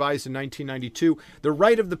 1789, revised in 1992, the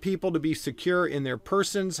right of the people to be secure in their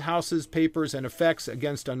persons, houses, papers, and effects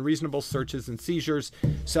against unreasonable searches and seizures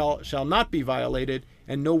shall not be violated,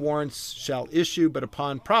 and no warrants shall issue but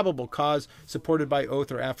upon probable cause, supported by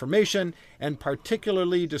oath or affirmation, and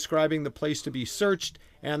particularly describing the place to be searched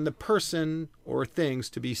and the person or things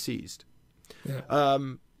to be seized.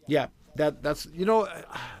 Yeah. That's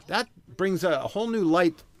that brings a whole new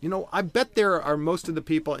light. I bet there are most of the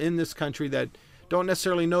people in this country that don't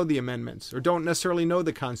necessarily know the amendments or don't necessarily know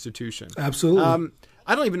the Constitution. Absolutely.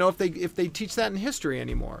 I don't even know if they teach that in history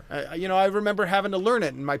anymore. I remember having to learn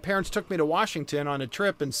it, and my parents took me to Washington on a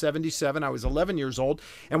trip in '77. I was 11 years old,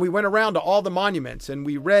 and we went around to all the monuments, and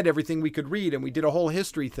we read everything we could read, and we did a whole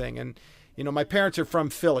history thing. And my parents are from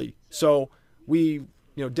Philly, so we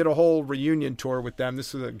did a whole reunion tour with them.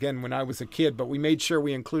 This was, again, when I was a kid, but we made sure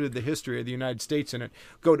we included the history of the United States in it.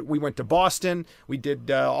 We went to Boston. We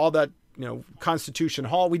did all that, Constitution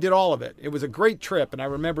Hall. We did all of it. It was a great trip, and I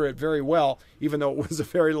remember it very well, even though it was a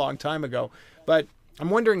very long time ago. But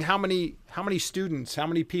I'm wondering how many students, how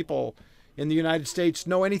many people in the United States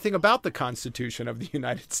know anything about the Constitution of the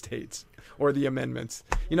United States or the amendments.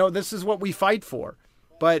 This is what we fight for.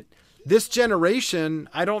 But this generation,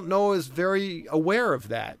 I don't know, is very aware of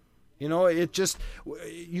that. You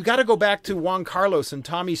got to go back to Juan Carlos and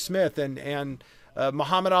Tommy Smith and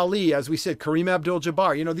Muhammad Ali, as we said, Kareem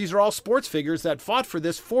Abdul-Jabbar. These are all sports figures that fought for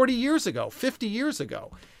this 40 years ago, 50 years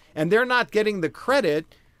ago. And they're not getting the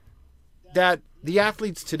credit that the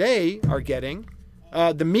athletes today are getting.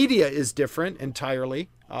 The media is different entirely,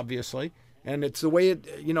 obviously. And it's the way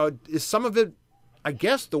is some of it, I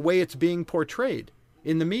guess, the way it's being portrayed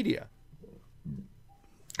in the media.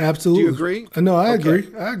 Absolutely. Do you agree? No, I agree.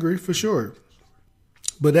 I agree for sure.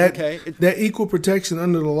 But that equal protection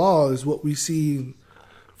under the law is what we see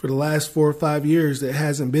for the last 4 or 5 years that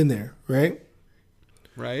hasn't been there, right?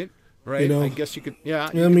 Right. I guess you could,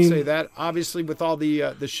 say that. Obviously, with all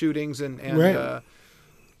the shootings and right.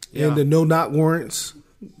 And the no-knock warrants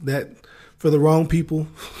that for the wrong people,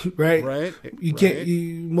 right? Right. You can't.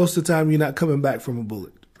 Most of the time, you're not coming back from a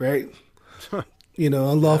bullet, right?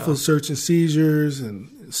 Unlawful search and seizures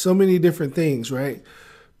and so many different things, right?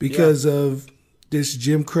 Because of this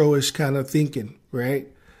Jim Crow-ish kind of thinking, right?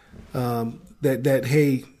 That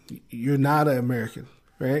hey, you're not an American,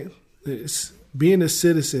 right? Being a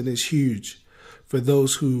citizen is huge for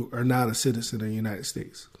those who are not a citizen of the United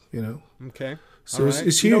States, Okay. So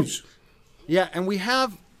it's huge. And we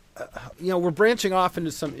have we're branching off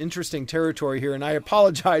into some interesting territory here, and I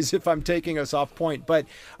apologize if I'm taking us off point, but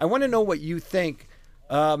I want to know what you think.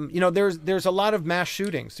 There's a lot of mass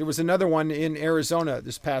shootings. There was another one in Arizona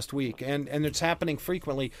this past week, and it's happening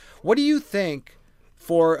frequently. What do you think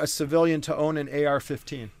for a civilian to own an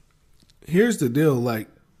AR-15? Here's the deal.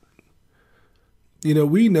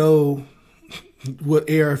 We know what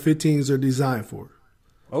AR-15s are designed for.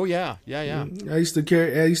 Oh yeah. I used to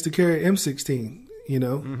carry M16.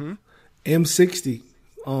 M60.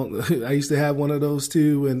 I used to have one of those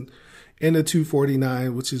too, and a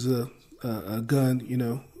 249, which is a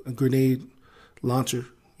gun, a grenade launcher,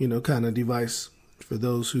 kind of device for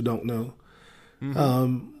those who don't know.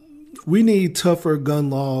 Mm-hmm. We need tougher gun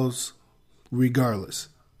laws regardless.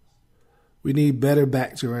 We need better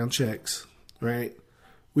background checks, right?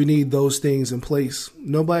 We need those things in place.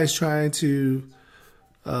 Nobody's trying to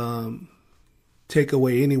take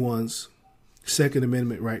away anyone's Second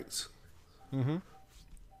Amendment rights. Mm-hmm.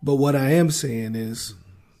 But what I am saying is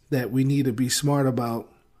that we need to be smart about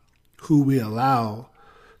who we allow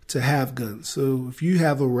to have guns. So if you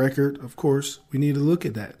have a record, of course, we need to look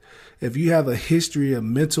at that. If you have a history of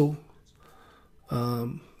mental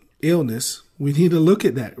illness, we need to look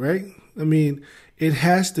at that, right? I mean, it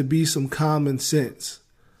has to be some common sense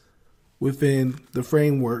within the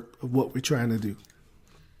framework of what we're trying to do.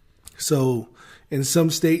 So in some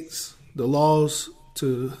states, the laws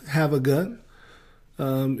to have a gun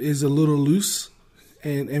is a little loose,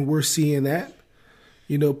 and we're seeing that.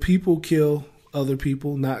 People kill other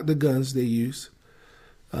people, not the guns they use.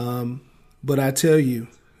 But I tell you,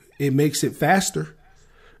 it makes it faster,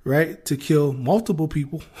 right, to kill multiple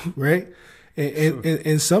people, right?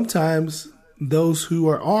 And sometimes those who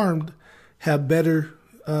are armed have better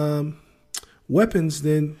weapons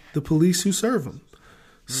than the police who serve them.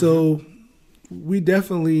 Mm-hmm. So we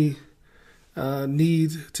definitely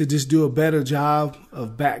need to just do a better job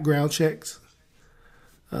of background checks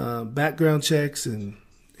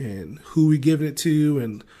and who we give it to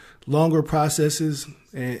and longer processes.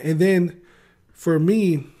 And then for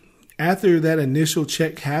me, after that initial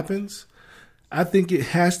check happens, I think it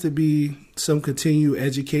has to be some continued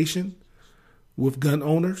education with gun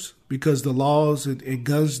owners, because the laws and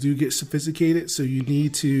guns do get sophisticated. So you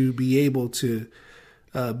need to be able to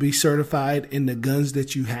be certified in the guns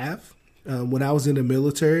that you have. When I was in the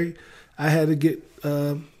military, I had to get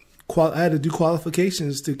I had to do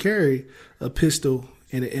qualifications to carry a pistol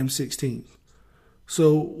and an M16.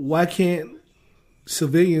 So why can't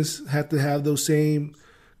civilians have to have those same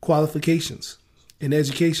qualifications in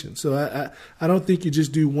education? So I don't think you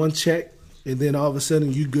just do one check and then all of a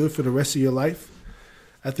sudden you're good for the rest of your life.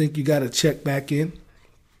 I think you got to check back in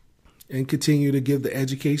and continue to give the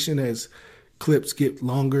education as clips get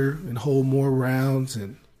longer and hold more rounds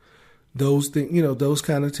and those things, those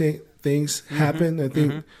kind of things happen. I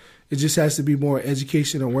think it just has to be more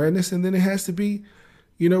education awareness, and then it has to be,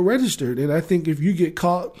 registered. And I think if you get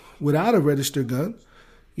caught without a registered gun,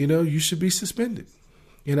 you should be suspended.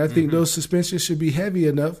 And I think those suspensions should be heavy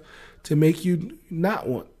enough to make you not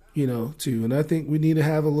want, to. And I think we need to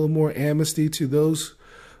have a little more amnesty to those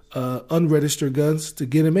unregistered guns to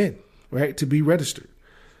get them in, right, to be registered.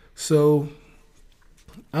 So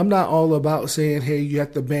I'm not all about saying, hey, you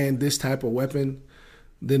have to ban this type of weapon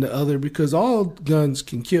than the other, because all guns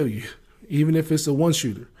can kill you, even if it's a one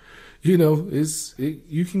shooter. You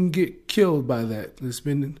can get killed by that. It's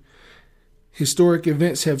been historic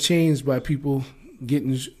events have changed by people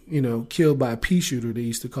getting, killed by a pea shooter, they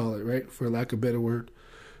used to call it, right, for lack of a better word.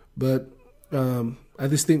 But I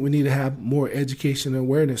just think we need to have more education and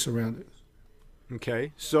awareness around it.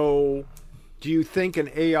 Okay, so do you think an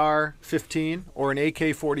AR-15 or an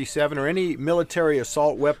AK-47 or any military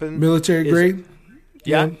assault weapon, military grade?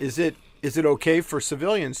 Yeah, is it okay for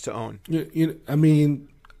civilians to own? I mean,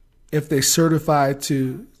 if they're certified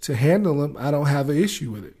to handle them, I don't have an issue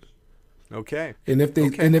with it. Okay. And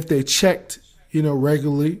if they checked,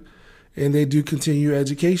 regularly, and they do continue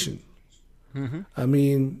education. Mm-hmm. I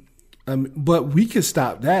mean, but we could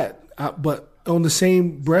stop that. But on the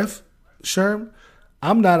same breath, Sherm,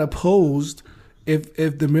 I'm not opposed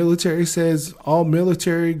if the military says all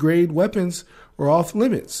military grade weapons are off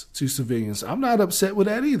limits to civilians. I'm not upset with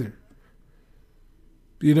that either.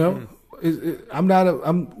 I'm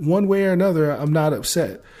one way or another, I'm not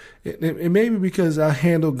upset. It may be because I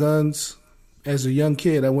handled guns as a young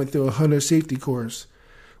kid. I went through a hunter safety course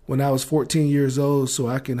when I was 14 years old so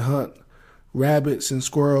I can hunt rabbits and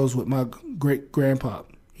squirrels with my great grandpa,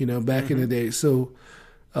 back in the day. So,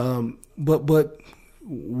 but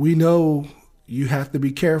we know you have to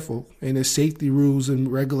be careful, and there's safety rules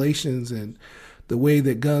and regulations, and the way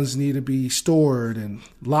that guns need to be stored and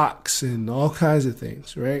locks and all kinds of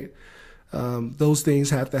things, right? Those things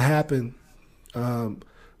have to happen.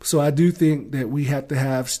 So I do think that we have to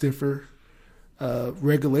have stiffer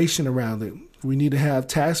regulation around it. We need to have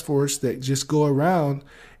task force that just go around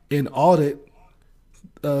and audit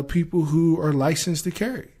people who are licensed to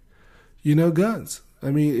carry, guns.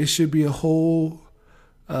 I mean, it should be a whole,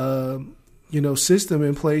 system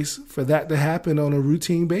in place for that to happen on a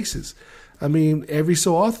routine basis. I mean, every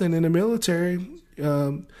so often in the military,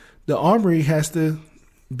 the armory has to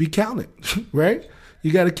be counted, right?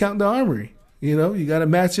 You got to count the armory. You got to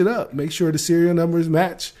match it up, make sure the serial numbers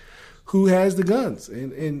match who has the guns.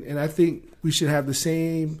 And I think we should have the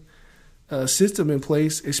same system in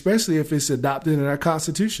place, especially if it's adopted in our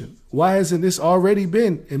Constitution. Why hasn't this already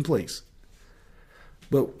been in place?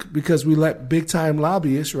 But because we let big-time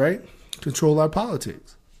lobbyists, right, control our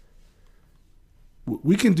politics.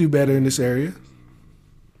 We can do better in this area.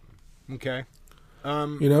 Okay.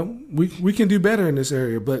 We can do better in this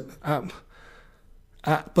area, but I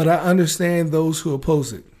understand those who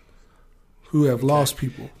oppose it, who have lost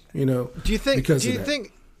people. Do you think? Because do you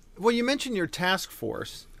think? Well, you mentioned your task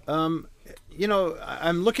force. I'm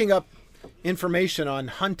looking up information on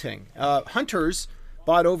hunting. Hunters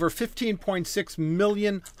bought over 15.6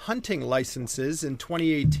 million hunting licenses in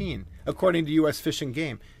 2018, according to U.S. Fish and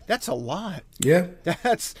Game. That's a lot. Yeah.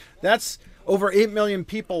 That's over 8 million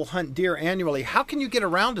people hunt deer annually. How can you get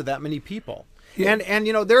around to that many people? Yeah. And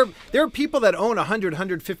there are people that own 100,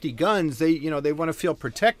 150 guns. They want to feel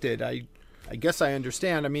protected. I guess I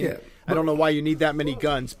understand. I mean, yeah, I don't know why you need that many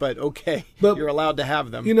guns, but okay, you're allowed to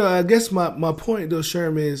have them. I guess my point though,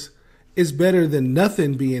 Sherm, is it's better than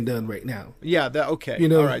nothing being done right now. Yeah. Okay.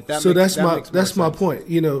 All right. That's my point.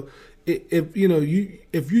 If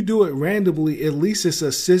you do it randomly, at least it's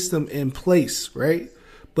a system in place, right?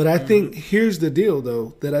 But I think here's the deal,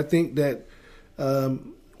 though, that I think that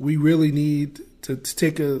we really need to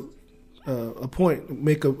take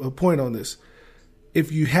make a point on this.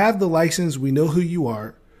 If you have the license, we know who you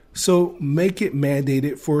are, so make it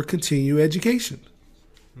mandated for continuing education.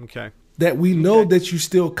 Okay. That we know that you're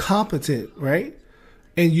still competent, right?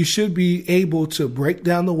 And you should be able to break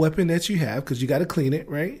down the weapon that you have because you got to clean it,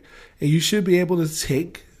 right? And you should be able to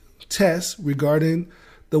take tests regarding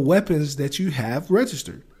the weapons that you have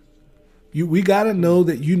registered. We got to know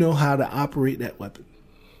that you know how to operate that weapon.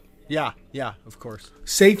 Yeah, of course.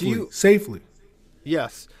 Safely.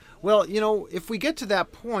 Yes. Well, if we get to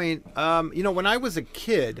that point, when I was a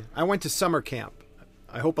kid, I went to summer camp.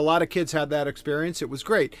 I hope a lot of kids had that experience. It was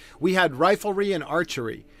great. We had riflery and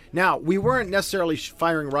archery. Now, we weren't necessarily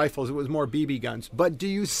firing rifles. It was more BB guns. But do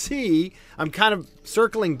you see, I'm kind of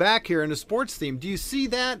circling back here in a sports theme, do you see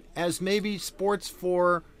that as maybe sports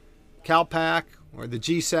for CalPAC or the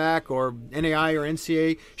GSAC or NAI or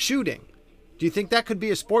NCAA shooting? Do you think that could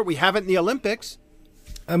be a sport? We have it in the Olympics.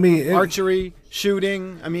 I mean, archery,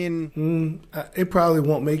 shooting. I mean, it probably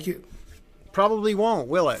won't make it. Probably won't,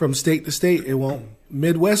 will it? From state to state, it won't.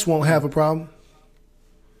 Midwest won't have a problem.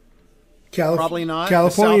 Probably not.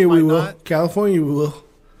 California, we will. Not. California, we will.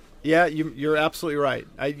 Yeah, you're absolutely right.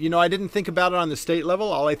 I didn't think about it on the state level.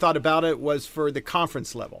 All I thought about it was for the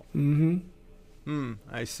conference level. Mm-hmm.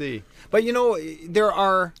 I see. But there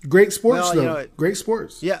are great sports though. Great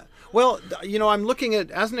sports. Yeah. Well, I'm looking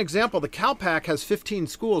at, as an example, the CalPAC has 15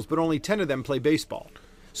 schools, but only 10 of them play baseball.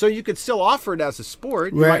 So you could still offer it as a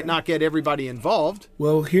sport. You might not get everybody involved.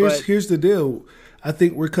 Well, here's the deal. I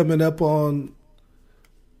think we're coming up on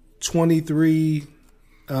 23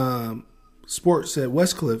 sports at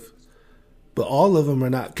Westcliff, but all of them are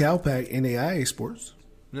not CalPAC NAIA sports.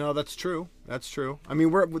 No, that's true. That's true. I mean,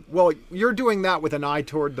 you're doing that with an eye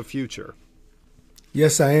toward the future.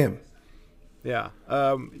 Yes, I am. Yeah.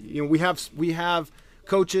 We have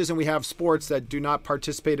coaches and we have sports that do not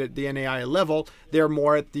participate at the NAIA level. They're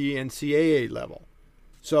more at the NCAA level.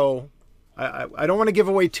 So I don't want to give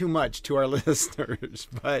away too much to our listeners,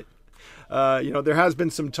 but there has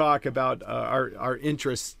been some talk about our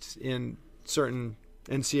interests in certain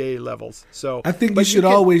NCAA levels. So I think you should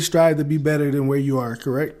always strive to be better than where you are,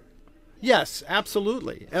 correct? Yes,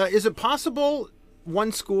 absolutely. Is it possible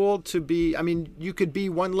one school to be, you could be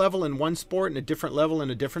one level in one sport and a different level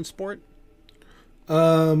in a different sport?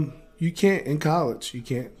 You can't in college. You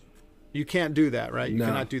can't. You can't do that, right? You No.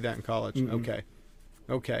 cannot do that in college. Mm-mm.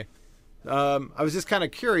 Okay. I was just kind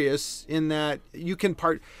of curious in that you can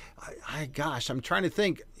I'm trying to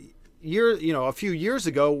think. A few years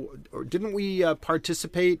ago, didn't we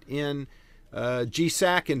participate in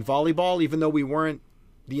GSAC in volleyball, even though we weren't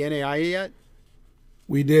the NAIA yet?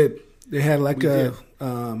 We did. They had a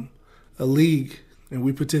league, and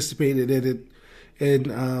we participated in it.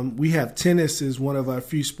 And we have tennis as one of our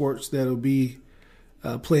few sports that'll be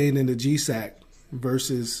playing in the GSAC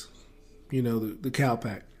versus, the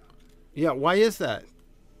CalPAC. Yeah, why is that?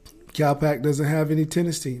 CalPAC doesn't have any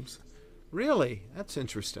tennis teams. Really? That's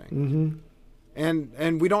interesting. Mm-hmm.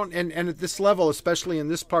 And we don't and at this level, especially in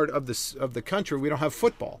this part of the country, we don't have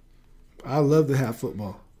football. I love to have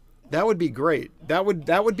football. That would be great. That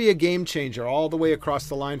would be a game changer all the way across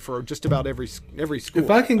the line for just about every school. If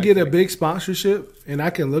I can get a big sponsorship and I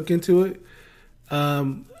can look into it,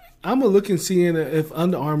 I'm gonna look and see if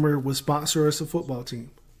Under Armour would sponsor us a football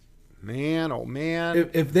team. Man, oh man!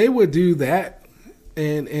 If they would do that,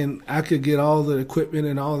 and I could get all the equipment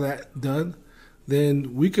and all that done,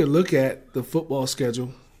 then we could look at the football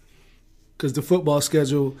schedule. Because the football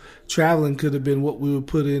schedule, traveling could have been what we would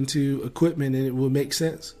put into equipment, and it would make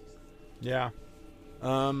sense. Yeah.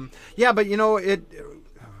 Yeah, but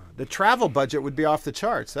the travel budget would be off the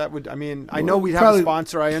charts. That would, I know we'd have a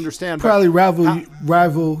sponsor, I understand. Probably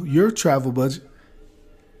rival your travel budget.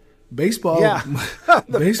 Baseball, yeah.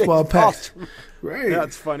 baseball packs. Right.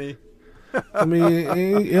 That's funny.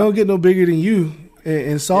 It don't get no bigger than you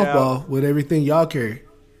in softball with everything y'all carry.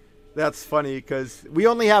 That's funny because we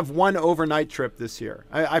only have one overnight trip this year.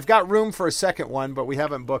 I've got room for a second one, but we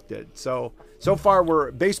haven't booked it. So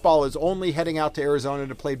far, baseball is only heading out to Arizona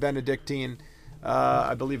to play Benedictine,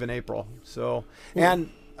 I believe in April. So, and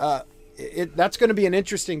that's going to be an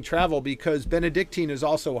interesting travel because Benedictine is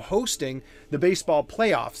also hosting the baseball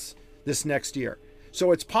playoffs this next year.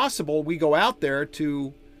 So it's possible we go out there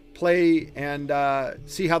to play and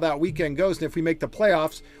see how that weekend goes. And if we make the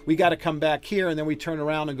playoffs, we got to come back here, and then we turn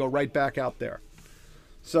around and go right back out there.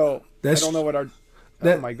 So I don't know what our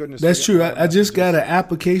oh my goodness. That's true. I just got an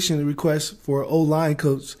application request for an O-line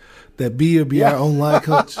coach that will be our O-line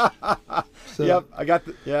coach. So, yep,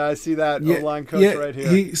 I see that O-line coach right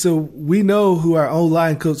here. So we know who our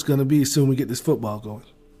O-line coach is going to be as soon as we get this football going.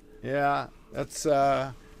 Yeah, that's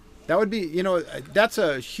that would be, that's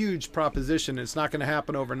a huge proposition. It's not going to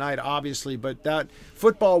happen overnight, obviously, but that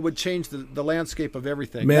football would change the landscape of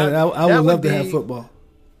everything. Man, I would love to have football.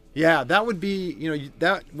 Yeah, that would be,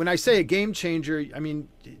 that when I say a game changer, I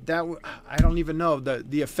don't even know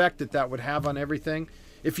the effect that would have on everything.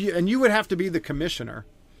 You would have to be the commissioner.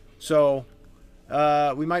 So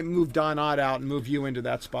we might move Don Ott out and move you into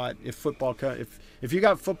that spot if you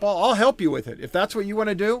got football, I'll help you with it. If that's what you want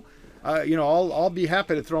to do. I'll be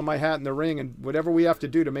happy to throw my hat in the ring and whatever we have to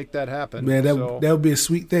do to make that happen. Man, that would be a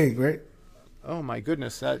sweet thing, right? Oh my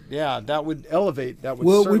goodness, that would elevate. That would.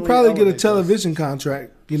 Well, we probably get a television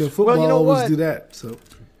contract. Football always do that. So,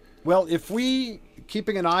 well, if we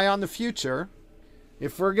keeping an eye on the future,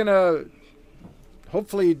 if we're gonna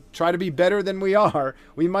hopefully try to be better than we are,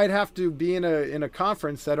 we might have to be in a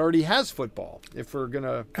conference that already has football if we're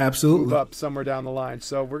gonna move up somewhere down the line.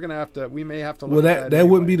 So we may have to. Well, that anyway.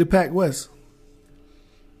 Wouldn't be the Pac West,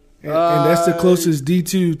 and that's the closest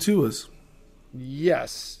D2 to us.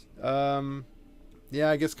 Yes. Yeah,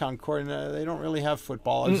 I guess Concordia, they don't really have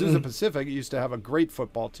football. Azusa Pacific used to have a great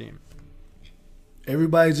football team.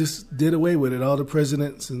 Everybody just did away with it. All the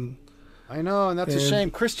presidents and. I know, and that's a shame.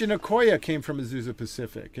 Christian Okoye came from Azusa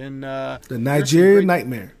Pacific, and the Nigerian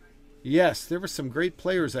Nightmare. Yes, there were some great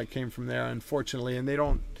players that came from there, unfortunately, and they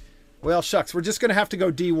don't. Well, shucks, we're just going to have to go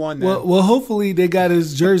D1 then. Well, hopefully they got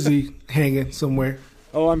his jersey hanging somewhere.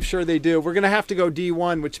 Oh, I'm sure they do. We're going to have to go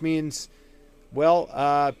D1, which means,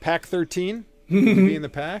 Pac-13 be in the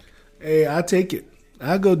Pac. Hey, I take it.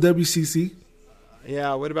 I'll go WCC.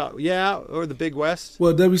 Yeah. What about or the Big West?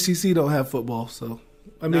 Well, WCC don't have football, so.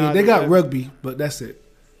 They got rugby, but that's it.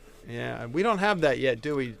 Yeah, we don't have that yet,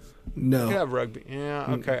 do we? No. We have rugby. Yeah,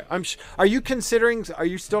 okay. Are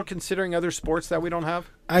you still considering other sports that we don't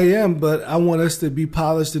have? I am, but I want us to be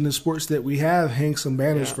polished in the sports that we have, hang some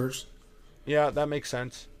banners first. Yeah, that makes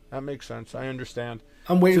sense. I understand.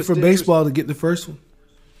 I'm waiting for baseball to get the first one.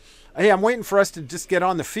 Hey, I'm waiting for us to just get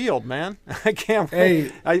on the field, man. I can't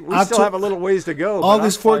wait. We still have a little ways to go.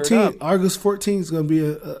 August 14th is going to be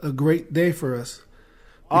a great day for us.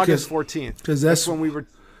 August 14th. Because that's when we were.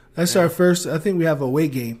 That's our first. I think we have a away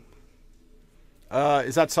game.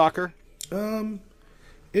 Is that soccer? Let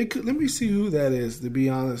me see who that is. To be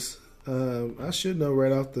honest, I should know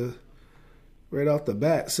right off the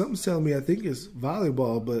bat. Something's telling me I think it's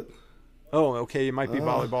volleyball, but. Oh, okay. It might be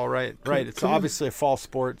volleyball, right? Right. It's obviously a fall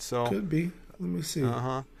sport, so. Could be. Let me see.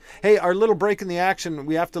 Hey, our little break in the action.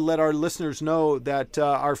 We have to let our listeners know that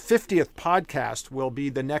our 50th podcast will be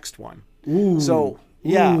the next one. Ooh. So.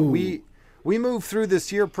 Yeah, we moved through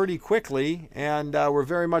this year pretty quickly, and we're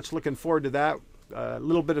very much looking forward to that. A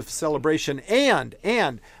little bit of celebration,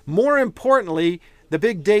 and more importantly, The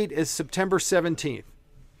big date is September 17th.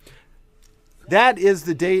 That is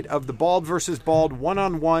the date of the Bald versus Bald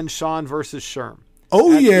one-on-one Sean versus Sherm.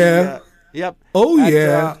 Oh, yeah. Yep. Oh,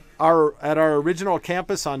 yeah. At our original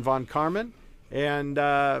campus on Von Karman, and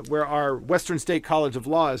where our Western State College of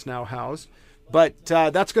Law is now housed. But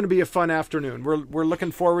that's going to be a fun afternoon. We're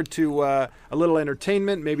looking forward to a little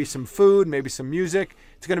entertainment, maybe some food, maybe some music.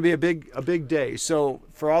 It's going to be a big day. So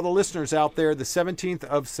for all the listeners out there, the 17th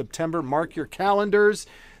of September, mark your calendars.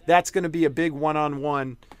 That's going to be a big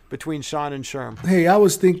one-on-one between Sean and Sherm. Hey, I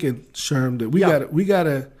was thinking, Sherm, that we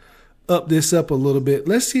gotta up this up a little bit.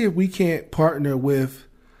 Let's see if we can't partner with,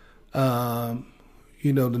 the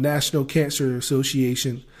National Cancer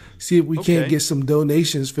Association. See if we can't get some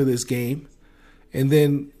donations for this game, and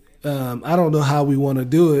then I don't know how we want to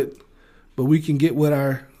do it, but we can get with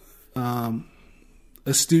our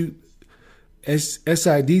astute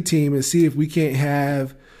SID team and see if we can't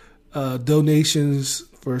have donations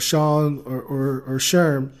for Sean or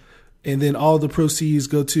Sherm, and then all the proceeds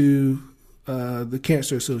go to the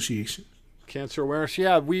Cancer Association. Cancer awareness.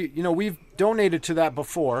 Yeah, we've donated to that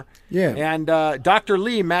before. Yeah. And Dr.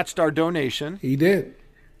 Lee matched our donation. He did.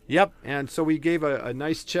 Yep. And so we gave a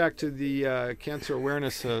nice check to the Cancer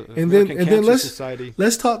Awareness American Cancer Society.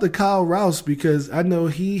 Let's talk to Kyle Rouse, because I know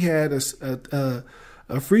he had a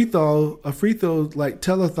free throw like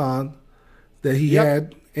telethon that he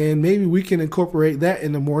had, and maybe we can incorporate that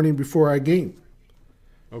in the morning before our game.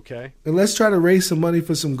 Okay. And let's try to raise some money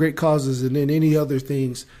for some great causes, and then any other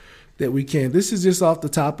things that we can. This is just off the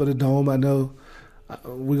top of the dome. I know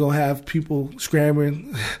we're going to have people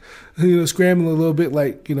scrambling a little bit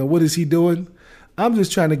like, what is he doing? I'm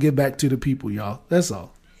just trying to get back to the people, y'all. That's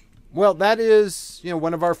all. Well, that is,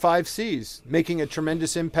 one of our 5 C's, making a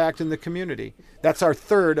tremendous impact in the community. That's our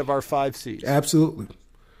third of our 5 C's. Absolutely.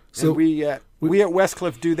 So and we at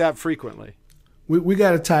Westcliff do that frequently. We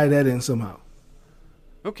got to tie that in somehow.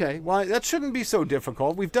 Okay, well, that shouldn't be so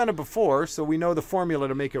difficult. We've done it before, so we know the formula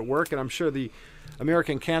to make it work, and I'm sure the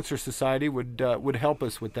American Cancer Society would help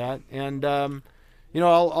us with that. And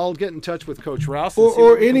I'll get in touch with Coach Rouse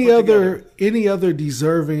or any other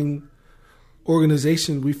deserving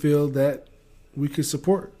organization we feel that we could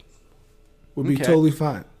support. Would be totally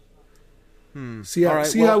fine. See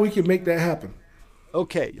how we can make that happen.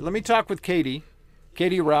 Okay, let me talk with Katie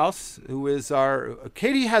Rouse, who is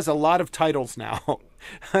Katie has a lot of titles now.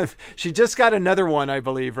 She just got another one, I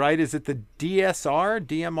believe, right? Is it the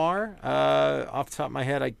DMR? Off the top of my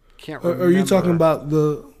head, I can't remember. Are you talking about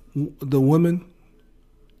the women?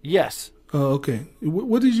 Yes. Oh, okay.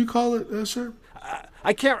 What did you call it, sir?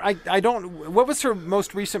 I can't. I don't. What was her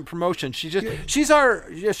most recent promotion? She's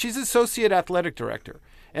associate athletic director,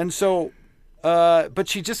 and so. But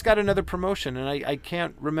she just got another promotion, and I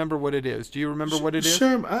can't remember what it is. Do you remember what it is?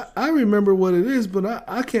 Sherm, I remember what it is, but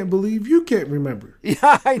I can't believe you can't remember.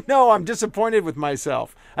 Yeah, I know. I'm disappointed with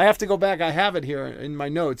myself. I have to go back. I have it here in my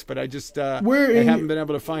notes, but I just haven't been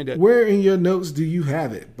able to find it. Where in your notes do you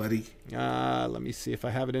have it, buddy? Let me see if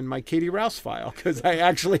I have it in my Katie Rouse file, because I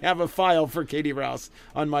actually have a file for Katie Rouse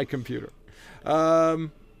on my computer.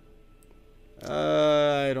 I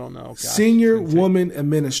don't know. Gosh, Senior Woman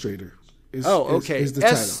Administrator. Okay. Is the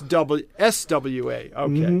title. SWA.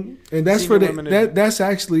 Okay. Mm-hmm. And that's Senior that's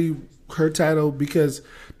actually her title, because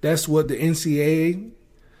that's what the NCAA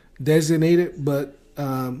designated, but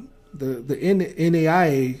the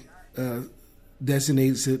NAIA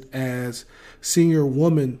designates it as Senior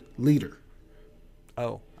Woman Leader.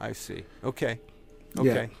 Oh, I see. Okay.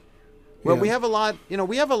 Yeah. Well, we have a lot.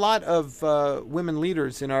 We have a lot of women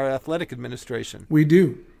leaders in our athletic administration. We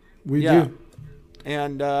do. We do.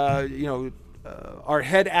 And, our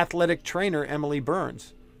head athletic trainer, Emily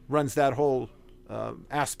Burns, runs that whole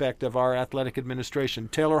aspect of our athletic administration.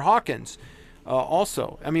 Taylor Hawkins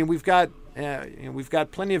also. I mean, we've got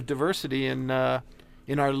plenty of diversity in our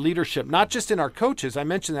leadership, not just in our coaches. I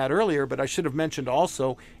mentioned that earlier, but I should have mentioned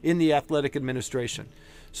also in the athletic administration.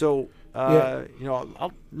 So, let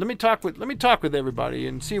me talk with everybody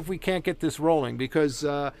and see if we can't get this rolling, because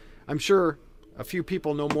I'm sure a few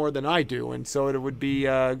people know more than I do, and so it would be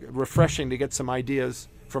refreshing to get some ideas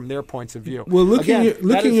from their points of view. Well, look in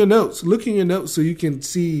your notes. Look in your notes so you can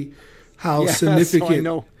see how significant. So I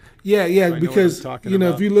know. Yeah, because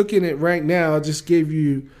if you're looking at right now, I just gave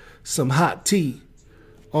you some hot tea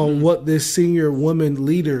on what this senior woman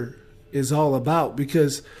leader is all about,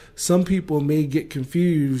 because some people may get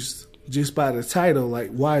confused just by the title,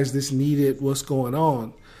 like, why is this needed? What's going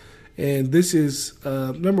on? And this is,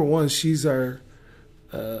 number one, she's our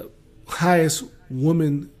highest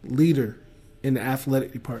woman leader in the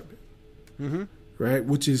athletic department, right?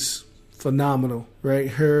 Which is phenomenal, right?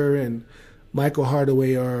 Her and Michael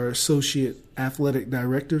Hardaway are our associate athletic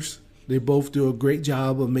directors. They both do a great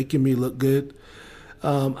job of making me look good.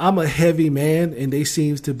 I'm a heavy man, and they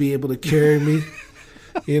seem to be able to carry me.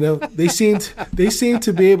 You know, they seem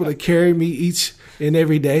to be able to carry me each and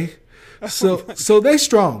every day. So they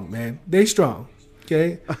strong, man. They strong.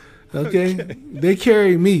 Okay. They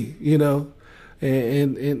carry me, you know,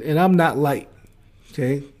 and I'm not light.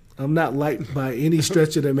 Okay. I'm not light by any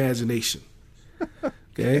stretch of the imagination.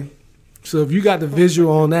 Okay. So if you got the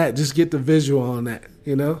visual on that, just get the visual on that,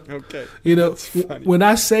 you know? Okay. You know, when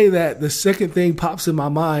I say that, the second thing pops in my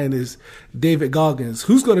mind is David Goggins.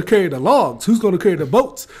 Who's going to carry the logs? Who's going to carry the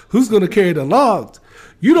boats? Who's going to carry the logs?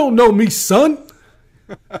 You don't know me, son.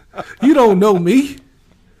 You don't know me.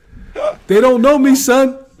 They don't know me,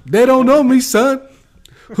 son. They don't know me, son.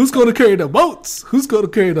 Who's going to carry the boats? Who's going to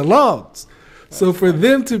carry the logs? So for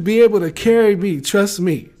them to be able to carry me, trust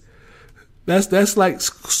me, that's like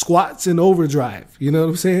squats in overdrive. You know what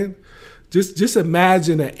I'm saying? Just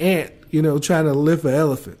imagine an ant, you know, trying to lift an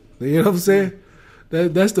elephant. You know what I'm saying?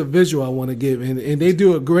 That's the visual I want to give. And they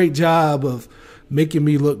do a great job of making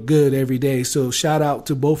me look good every day. So shout out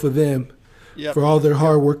to both of them for all their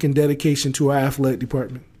hard work and dedication to our athletic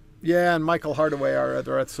department. Yeah, and Michael Hardaway, our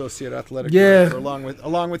other associate athletic director,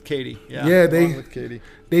 along with Katie. Yeah,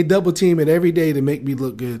 they double team it every day to make me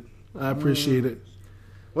look good. I appreciate it.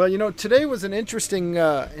 Well, you know, today was an interesting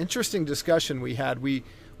discussion we had. We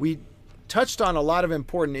touched on a lot of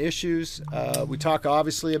important issues. We talk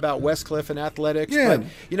obviously about Westcliff and athletics, but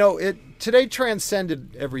you know, today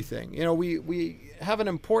transcended everything. You know, we have an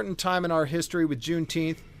important time in our history with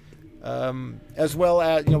Juneteenth. As well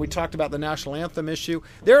as, you know, we talked about the national anthem issue.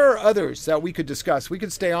 There are others that we could discuss. We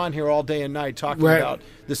could stay on here all day and night talking about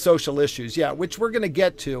the social issues, which we're going to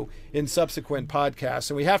get to in subsequent podcasts.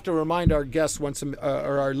 And we have to remind our guests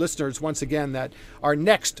or our listeners once again that our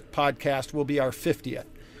next podcast will be our 50th.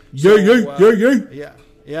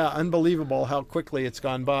 Yeah, unbelievable how quickly it's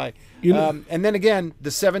gone by. And then again, the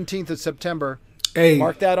 17th of September. Hey,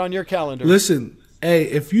 mark that on your calendar. Listen,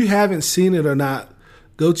 if you haven't seen it or not,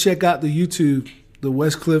 go check out the YouTube, the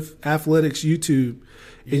Westcliff Athletics YouTube,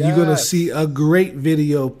 and you're going to see a great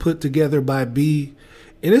video put together by B.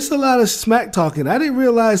 And it's a lot of smack talking. I didn't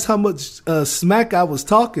realize how much smack I was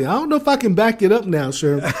talking. I don't know if I can back it up now,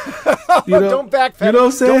 Sherm. You know, don't backpedal. You know what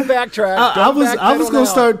I'm saying? Don't backtrack. I was going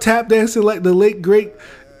to start tap dancing like the late, great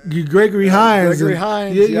Gregory Hines.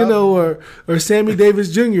 You know, or Sammy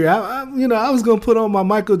Davis Jr. I was going to put on my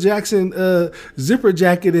Michael Jackson zipper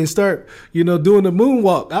jacket and start, you know, doing the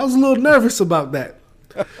moonwalk. I was a little nervous about that.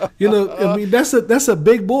 You know, I mean, that's a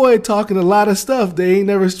big boy talking a lot of stuff. They ain't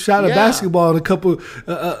never shot a basketball in a couple.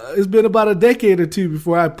 It's been about a decade or two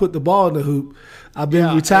before I put the ball in the hoop. I've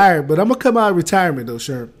been retired, but I'm gonna come out of retirement though,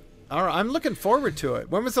 Sherm. All right, I'm looking forward to it.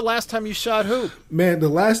 When was the last time you shot hoop? Man, the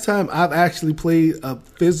last time I've actually played a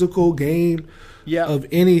physical game of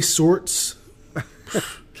any sorts.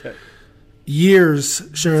 Okay. Years,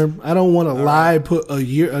 Sherm. I don't want to lie, put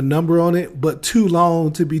a number on it, but too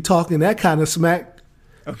long to be talking that kind of smack.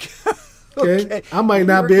 Okay. I might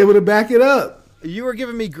not be able to back it up. You were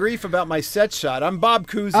giving me grief about my set shot. I'm Bob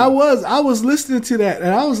Cousy. I was listening to that,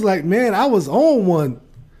 and I was like, man, I was on one.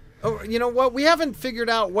 Oh, you know what? We haven't figured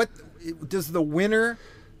out what does the winner.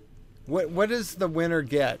 What does the winner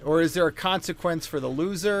get, or is there a consequence for the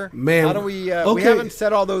loser? Man, how do we? We haven't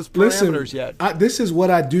set all those parameters yet. This is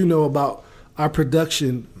what I do know about our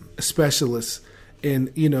production specialists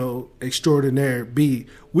and, you know, extraordinaire B.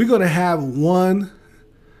 We're gonna have one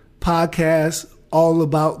podcast all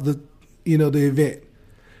about the event,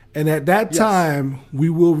 and at that time we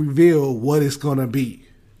will reveal what it's gonna be.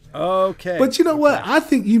 Okay. But you know what? I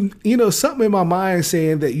think you know something in my mind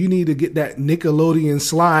saying that you need to get that Nickelodeon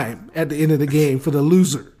slime at the end of the game for the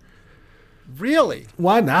loser. Really?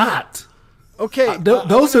 Why not? Okay.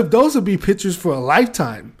 Those would be pictures for a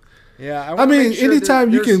lifetime. Yeah. I mean,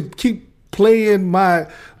 anytime you can keep playing my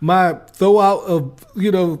throw out of,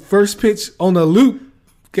 you know, first pitch on a loop.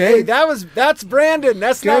 Okay, hey, that's Brandon.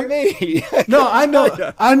 That's not me. No, I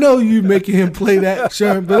know you making him play that,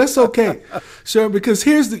 Sherm, but that's okay, Sherm. Because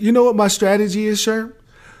you know what my strategy is, Sherm.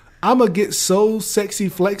 I'm gonna get so sexy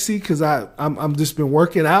flexy because I'm just been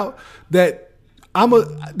working out that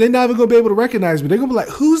they're not even gonna be able to recognize me. They're gonna be like,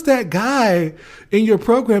 "Who's that guy in your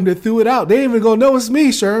program that threw it out?" They ain't even gonna know it's me,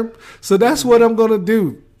 Sherm. So that's what I'm gonna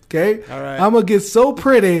do. Okay, all right. I'm gonna get so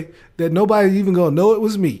pretty that nobody even gonna know it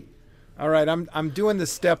was me. All right, I'm doing the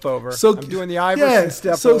step over. So I'm doing the Iverson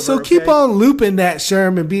step over. So keep on looping that,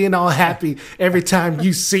 Sherm, and being all happy every time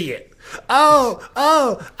you see it.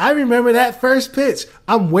 I remember that first pitch.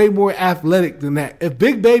 I'm way more athletic than that. If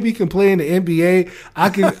Big Baby can play in the NBA,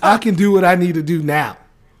 I can do what I need to do now.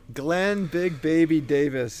 Glenn Big Baby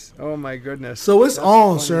Davis. Oh my goodness. So it's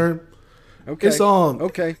on, sir. Okay. It's on.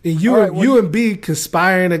 Okay. And you and B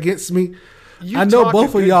conspiring against me. I know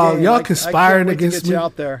both of y'all. Game. Y'all conspiring against me. I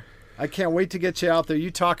can't wait to get you out there. I can't wait to get you out there.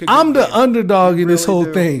 You talk. I'm the underdog in this whole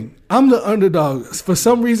do. thing. I'm the underdog. For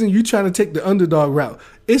some reason, you trying to take the underdog route.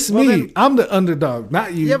 It's me. Then, I'm the underdog,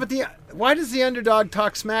 not you. Yeah, but why does the underdog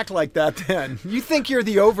talk smack like that then? You think you're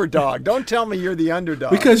the overdog. Don't tell me you're the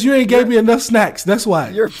underdog. Because you ain't gave me enough snacks. That's why.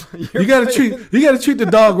 You gotta treat the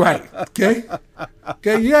dog right. Okay?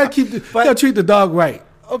 Okay, you gotta treat the dog right.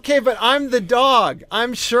 Okay, but I'm the dog.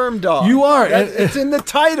 I'm Sherm Dog. You are. It's in the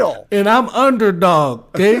title. And I'm underdog,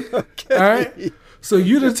 okay? Okay. All right? So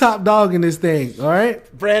you're the top dog in this thing, all right?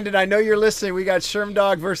 Brandon, I know you're listening. We got Sherm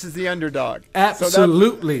Dog versus the underdog.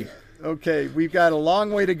 Absolutely. Okay, we've got a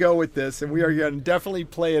long way to go with this, and we are going to definitely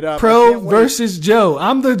play it up. Pro versus Joe.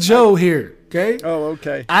 I'm the Joe here, okay? Oh,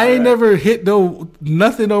 okay. I ain't never hit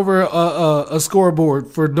nothing over a scoreboard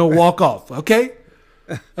for no walk-off, okay?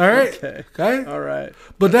 All right? Okay? All right.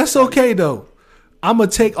 But that's okay, though. I'm going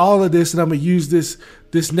to take all of this, and I'm going to use this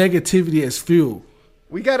negativity as fuel.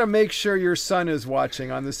 We got to make sure your son is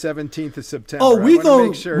watching on the 17th of September. Oh,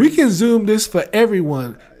 we can Zoom this for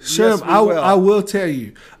everyone. Sherm, yes, I will tell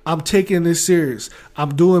you, I'm taking this serious.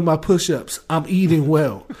 I'm doing my push-ups. I'm eating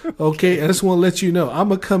well. Okay? I just want to let you know. I'm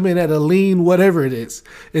going to come in at a lean whatever it is.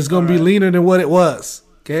 It's going to be leaner than what it was.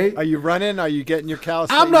 Okay? Are you running? Are you getting your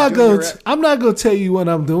calisthenics? I'm not going to tell you what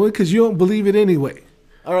I'm doing because you don't believe it anyway.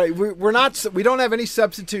 All right, we don't have any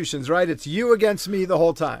substitutions, right? It's you against me the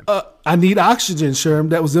whole time. I need oxygen,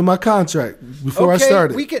 Sherm. That was in my contract before I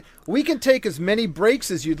started. We can take as many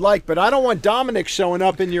breaks as you'd like, but I don't want Dominic showing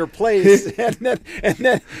up in your place and then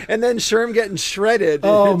Sherm getting shredded.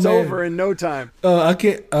 It's over in no time. I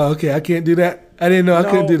can't. Okay, I can't do that. I didn't know I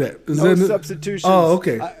couldn't do that. No substitutions. Oh,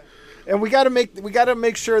 okay. And we got to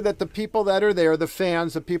make sure that the people that are there, the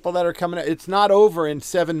fans, the people that are coming, it's not over in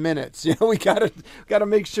 7 minutes. You know, we got to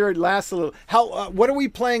make sure it lasts a little. What are we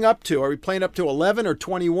playing up to? Are we playing up to 11 or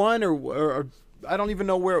 21 or I don't even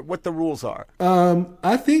know what the rules are.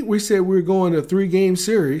 I think we said we're going a 3-game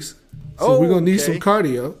series, so we're gonna need some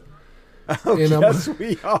cardio. Oh, yes,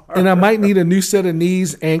 we are. And I might need a new set of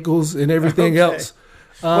knees, ankles, and everything else.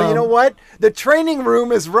 Well, you know what? The training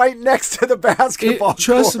room is right next to the basketball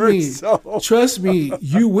court. Trust me,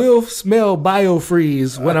 you will smell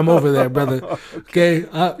biofreeze when I'm over there, brother. Okay,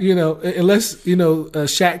 unless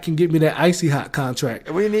Shaq can get me that icy hot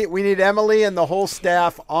contract. We need Emily and the whole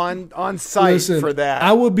staff on site for that.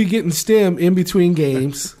 I will be getting stem in between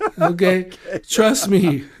games. Okay, trust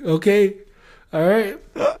me. Okay, all right,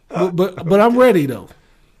 but I'm ready though.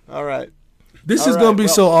 All right. This is going to be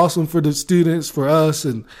so awesome for the students, for us,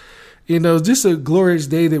 and, just a glorious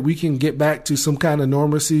day that we can get back to some kind of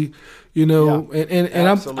normalcy, and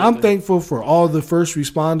I'm thankful for all the first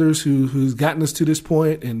responders who's gotten us to this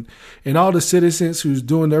point and all the citizens who's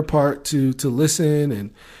doing their part to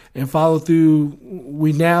listen and follow through.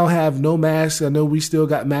 We now have no masks. I know we still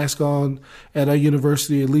got masks on at our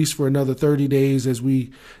university, at least for another 30 days as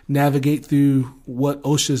we navigate through what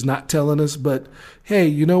OSHA's not telling us. But hey,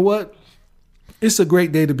 you know what? It's a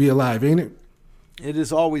great day to be alive, ain't it? It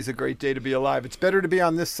is always a great day to be alive. It's better to be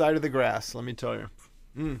on this side of the grass, let me tell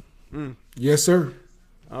you. Yes, sir.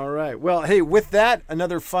 All right. Well, hey, with that,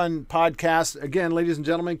 another fun podcast. Again, ladies and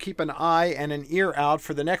gentlemen, keep an eye and an ear out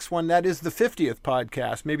for the next one. That is the 50th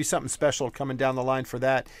podcast. Maybe something special coming down the line for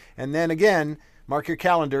that. And then again, mark your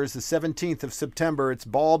calendars, the 17th of September. It's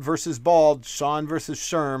Bald versus Bald, Sean versus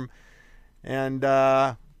Sherm. And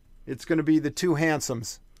it's going to be the two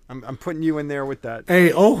handsomes. I'm putting you in there with that.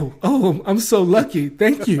 Hey, I'm so lucky.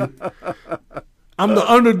 Thank you. I'm the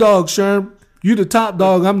underdog, Sherm. You the top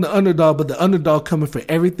dog, I'm the underdog, but the underdog coming for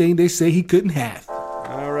everything they say he couldn't have.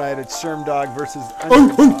 All right, it's Sherm Dog versus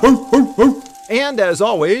underdog. And as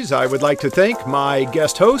always, I would like to thank my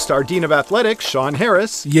guest host, our Dean of Athletics, Sean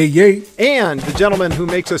Harris. Yay. And the gentleman who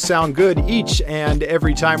makes us sound good each and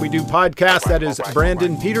every time we do podcasts, that is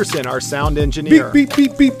Brandon Peterson, our sound engineer. Beep,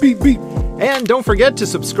 beep, beep, beep, beep, beep. And don't forget to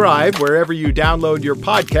subscribe wherever you download your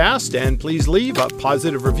podcast, and please leave a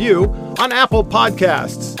positive review on Apple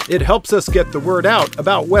Podcasts. It helps us get the word out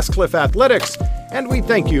about Westcliff Athletics, and we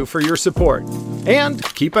thank you for your support. And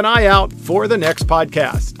keep an eye out for the next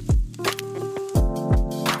podcast.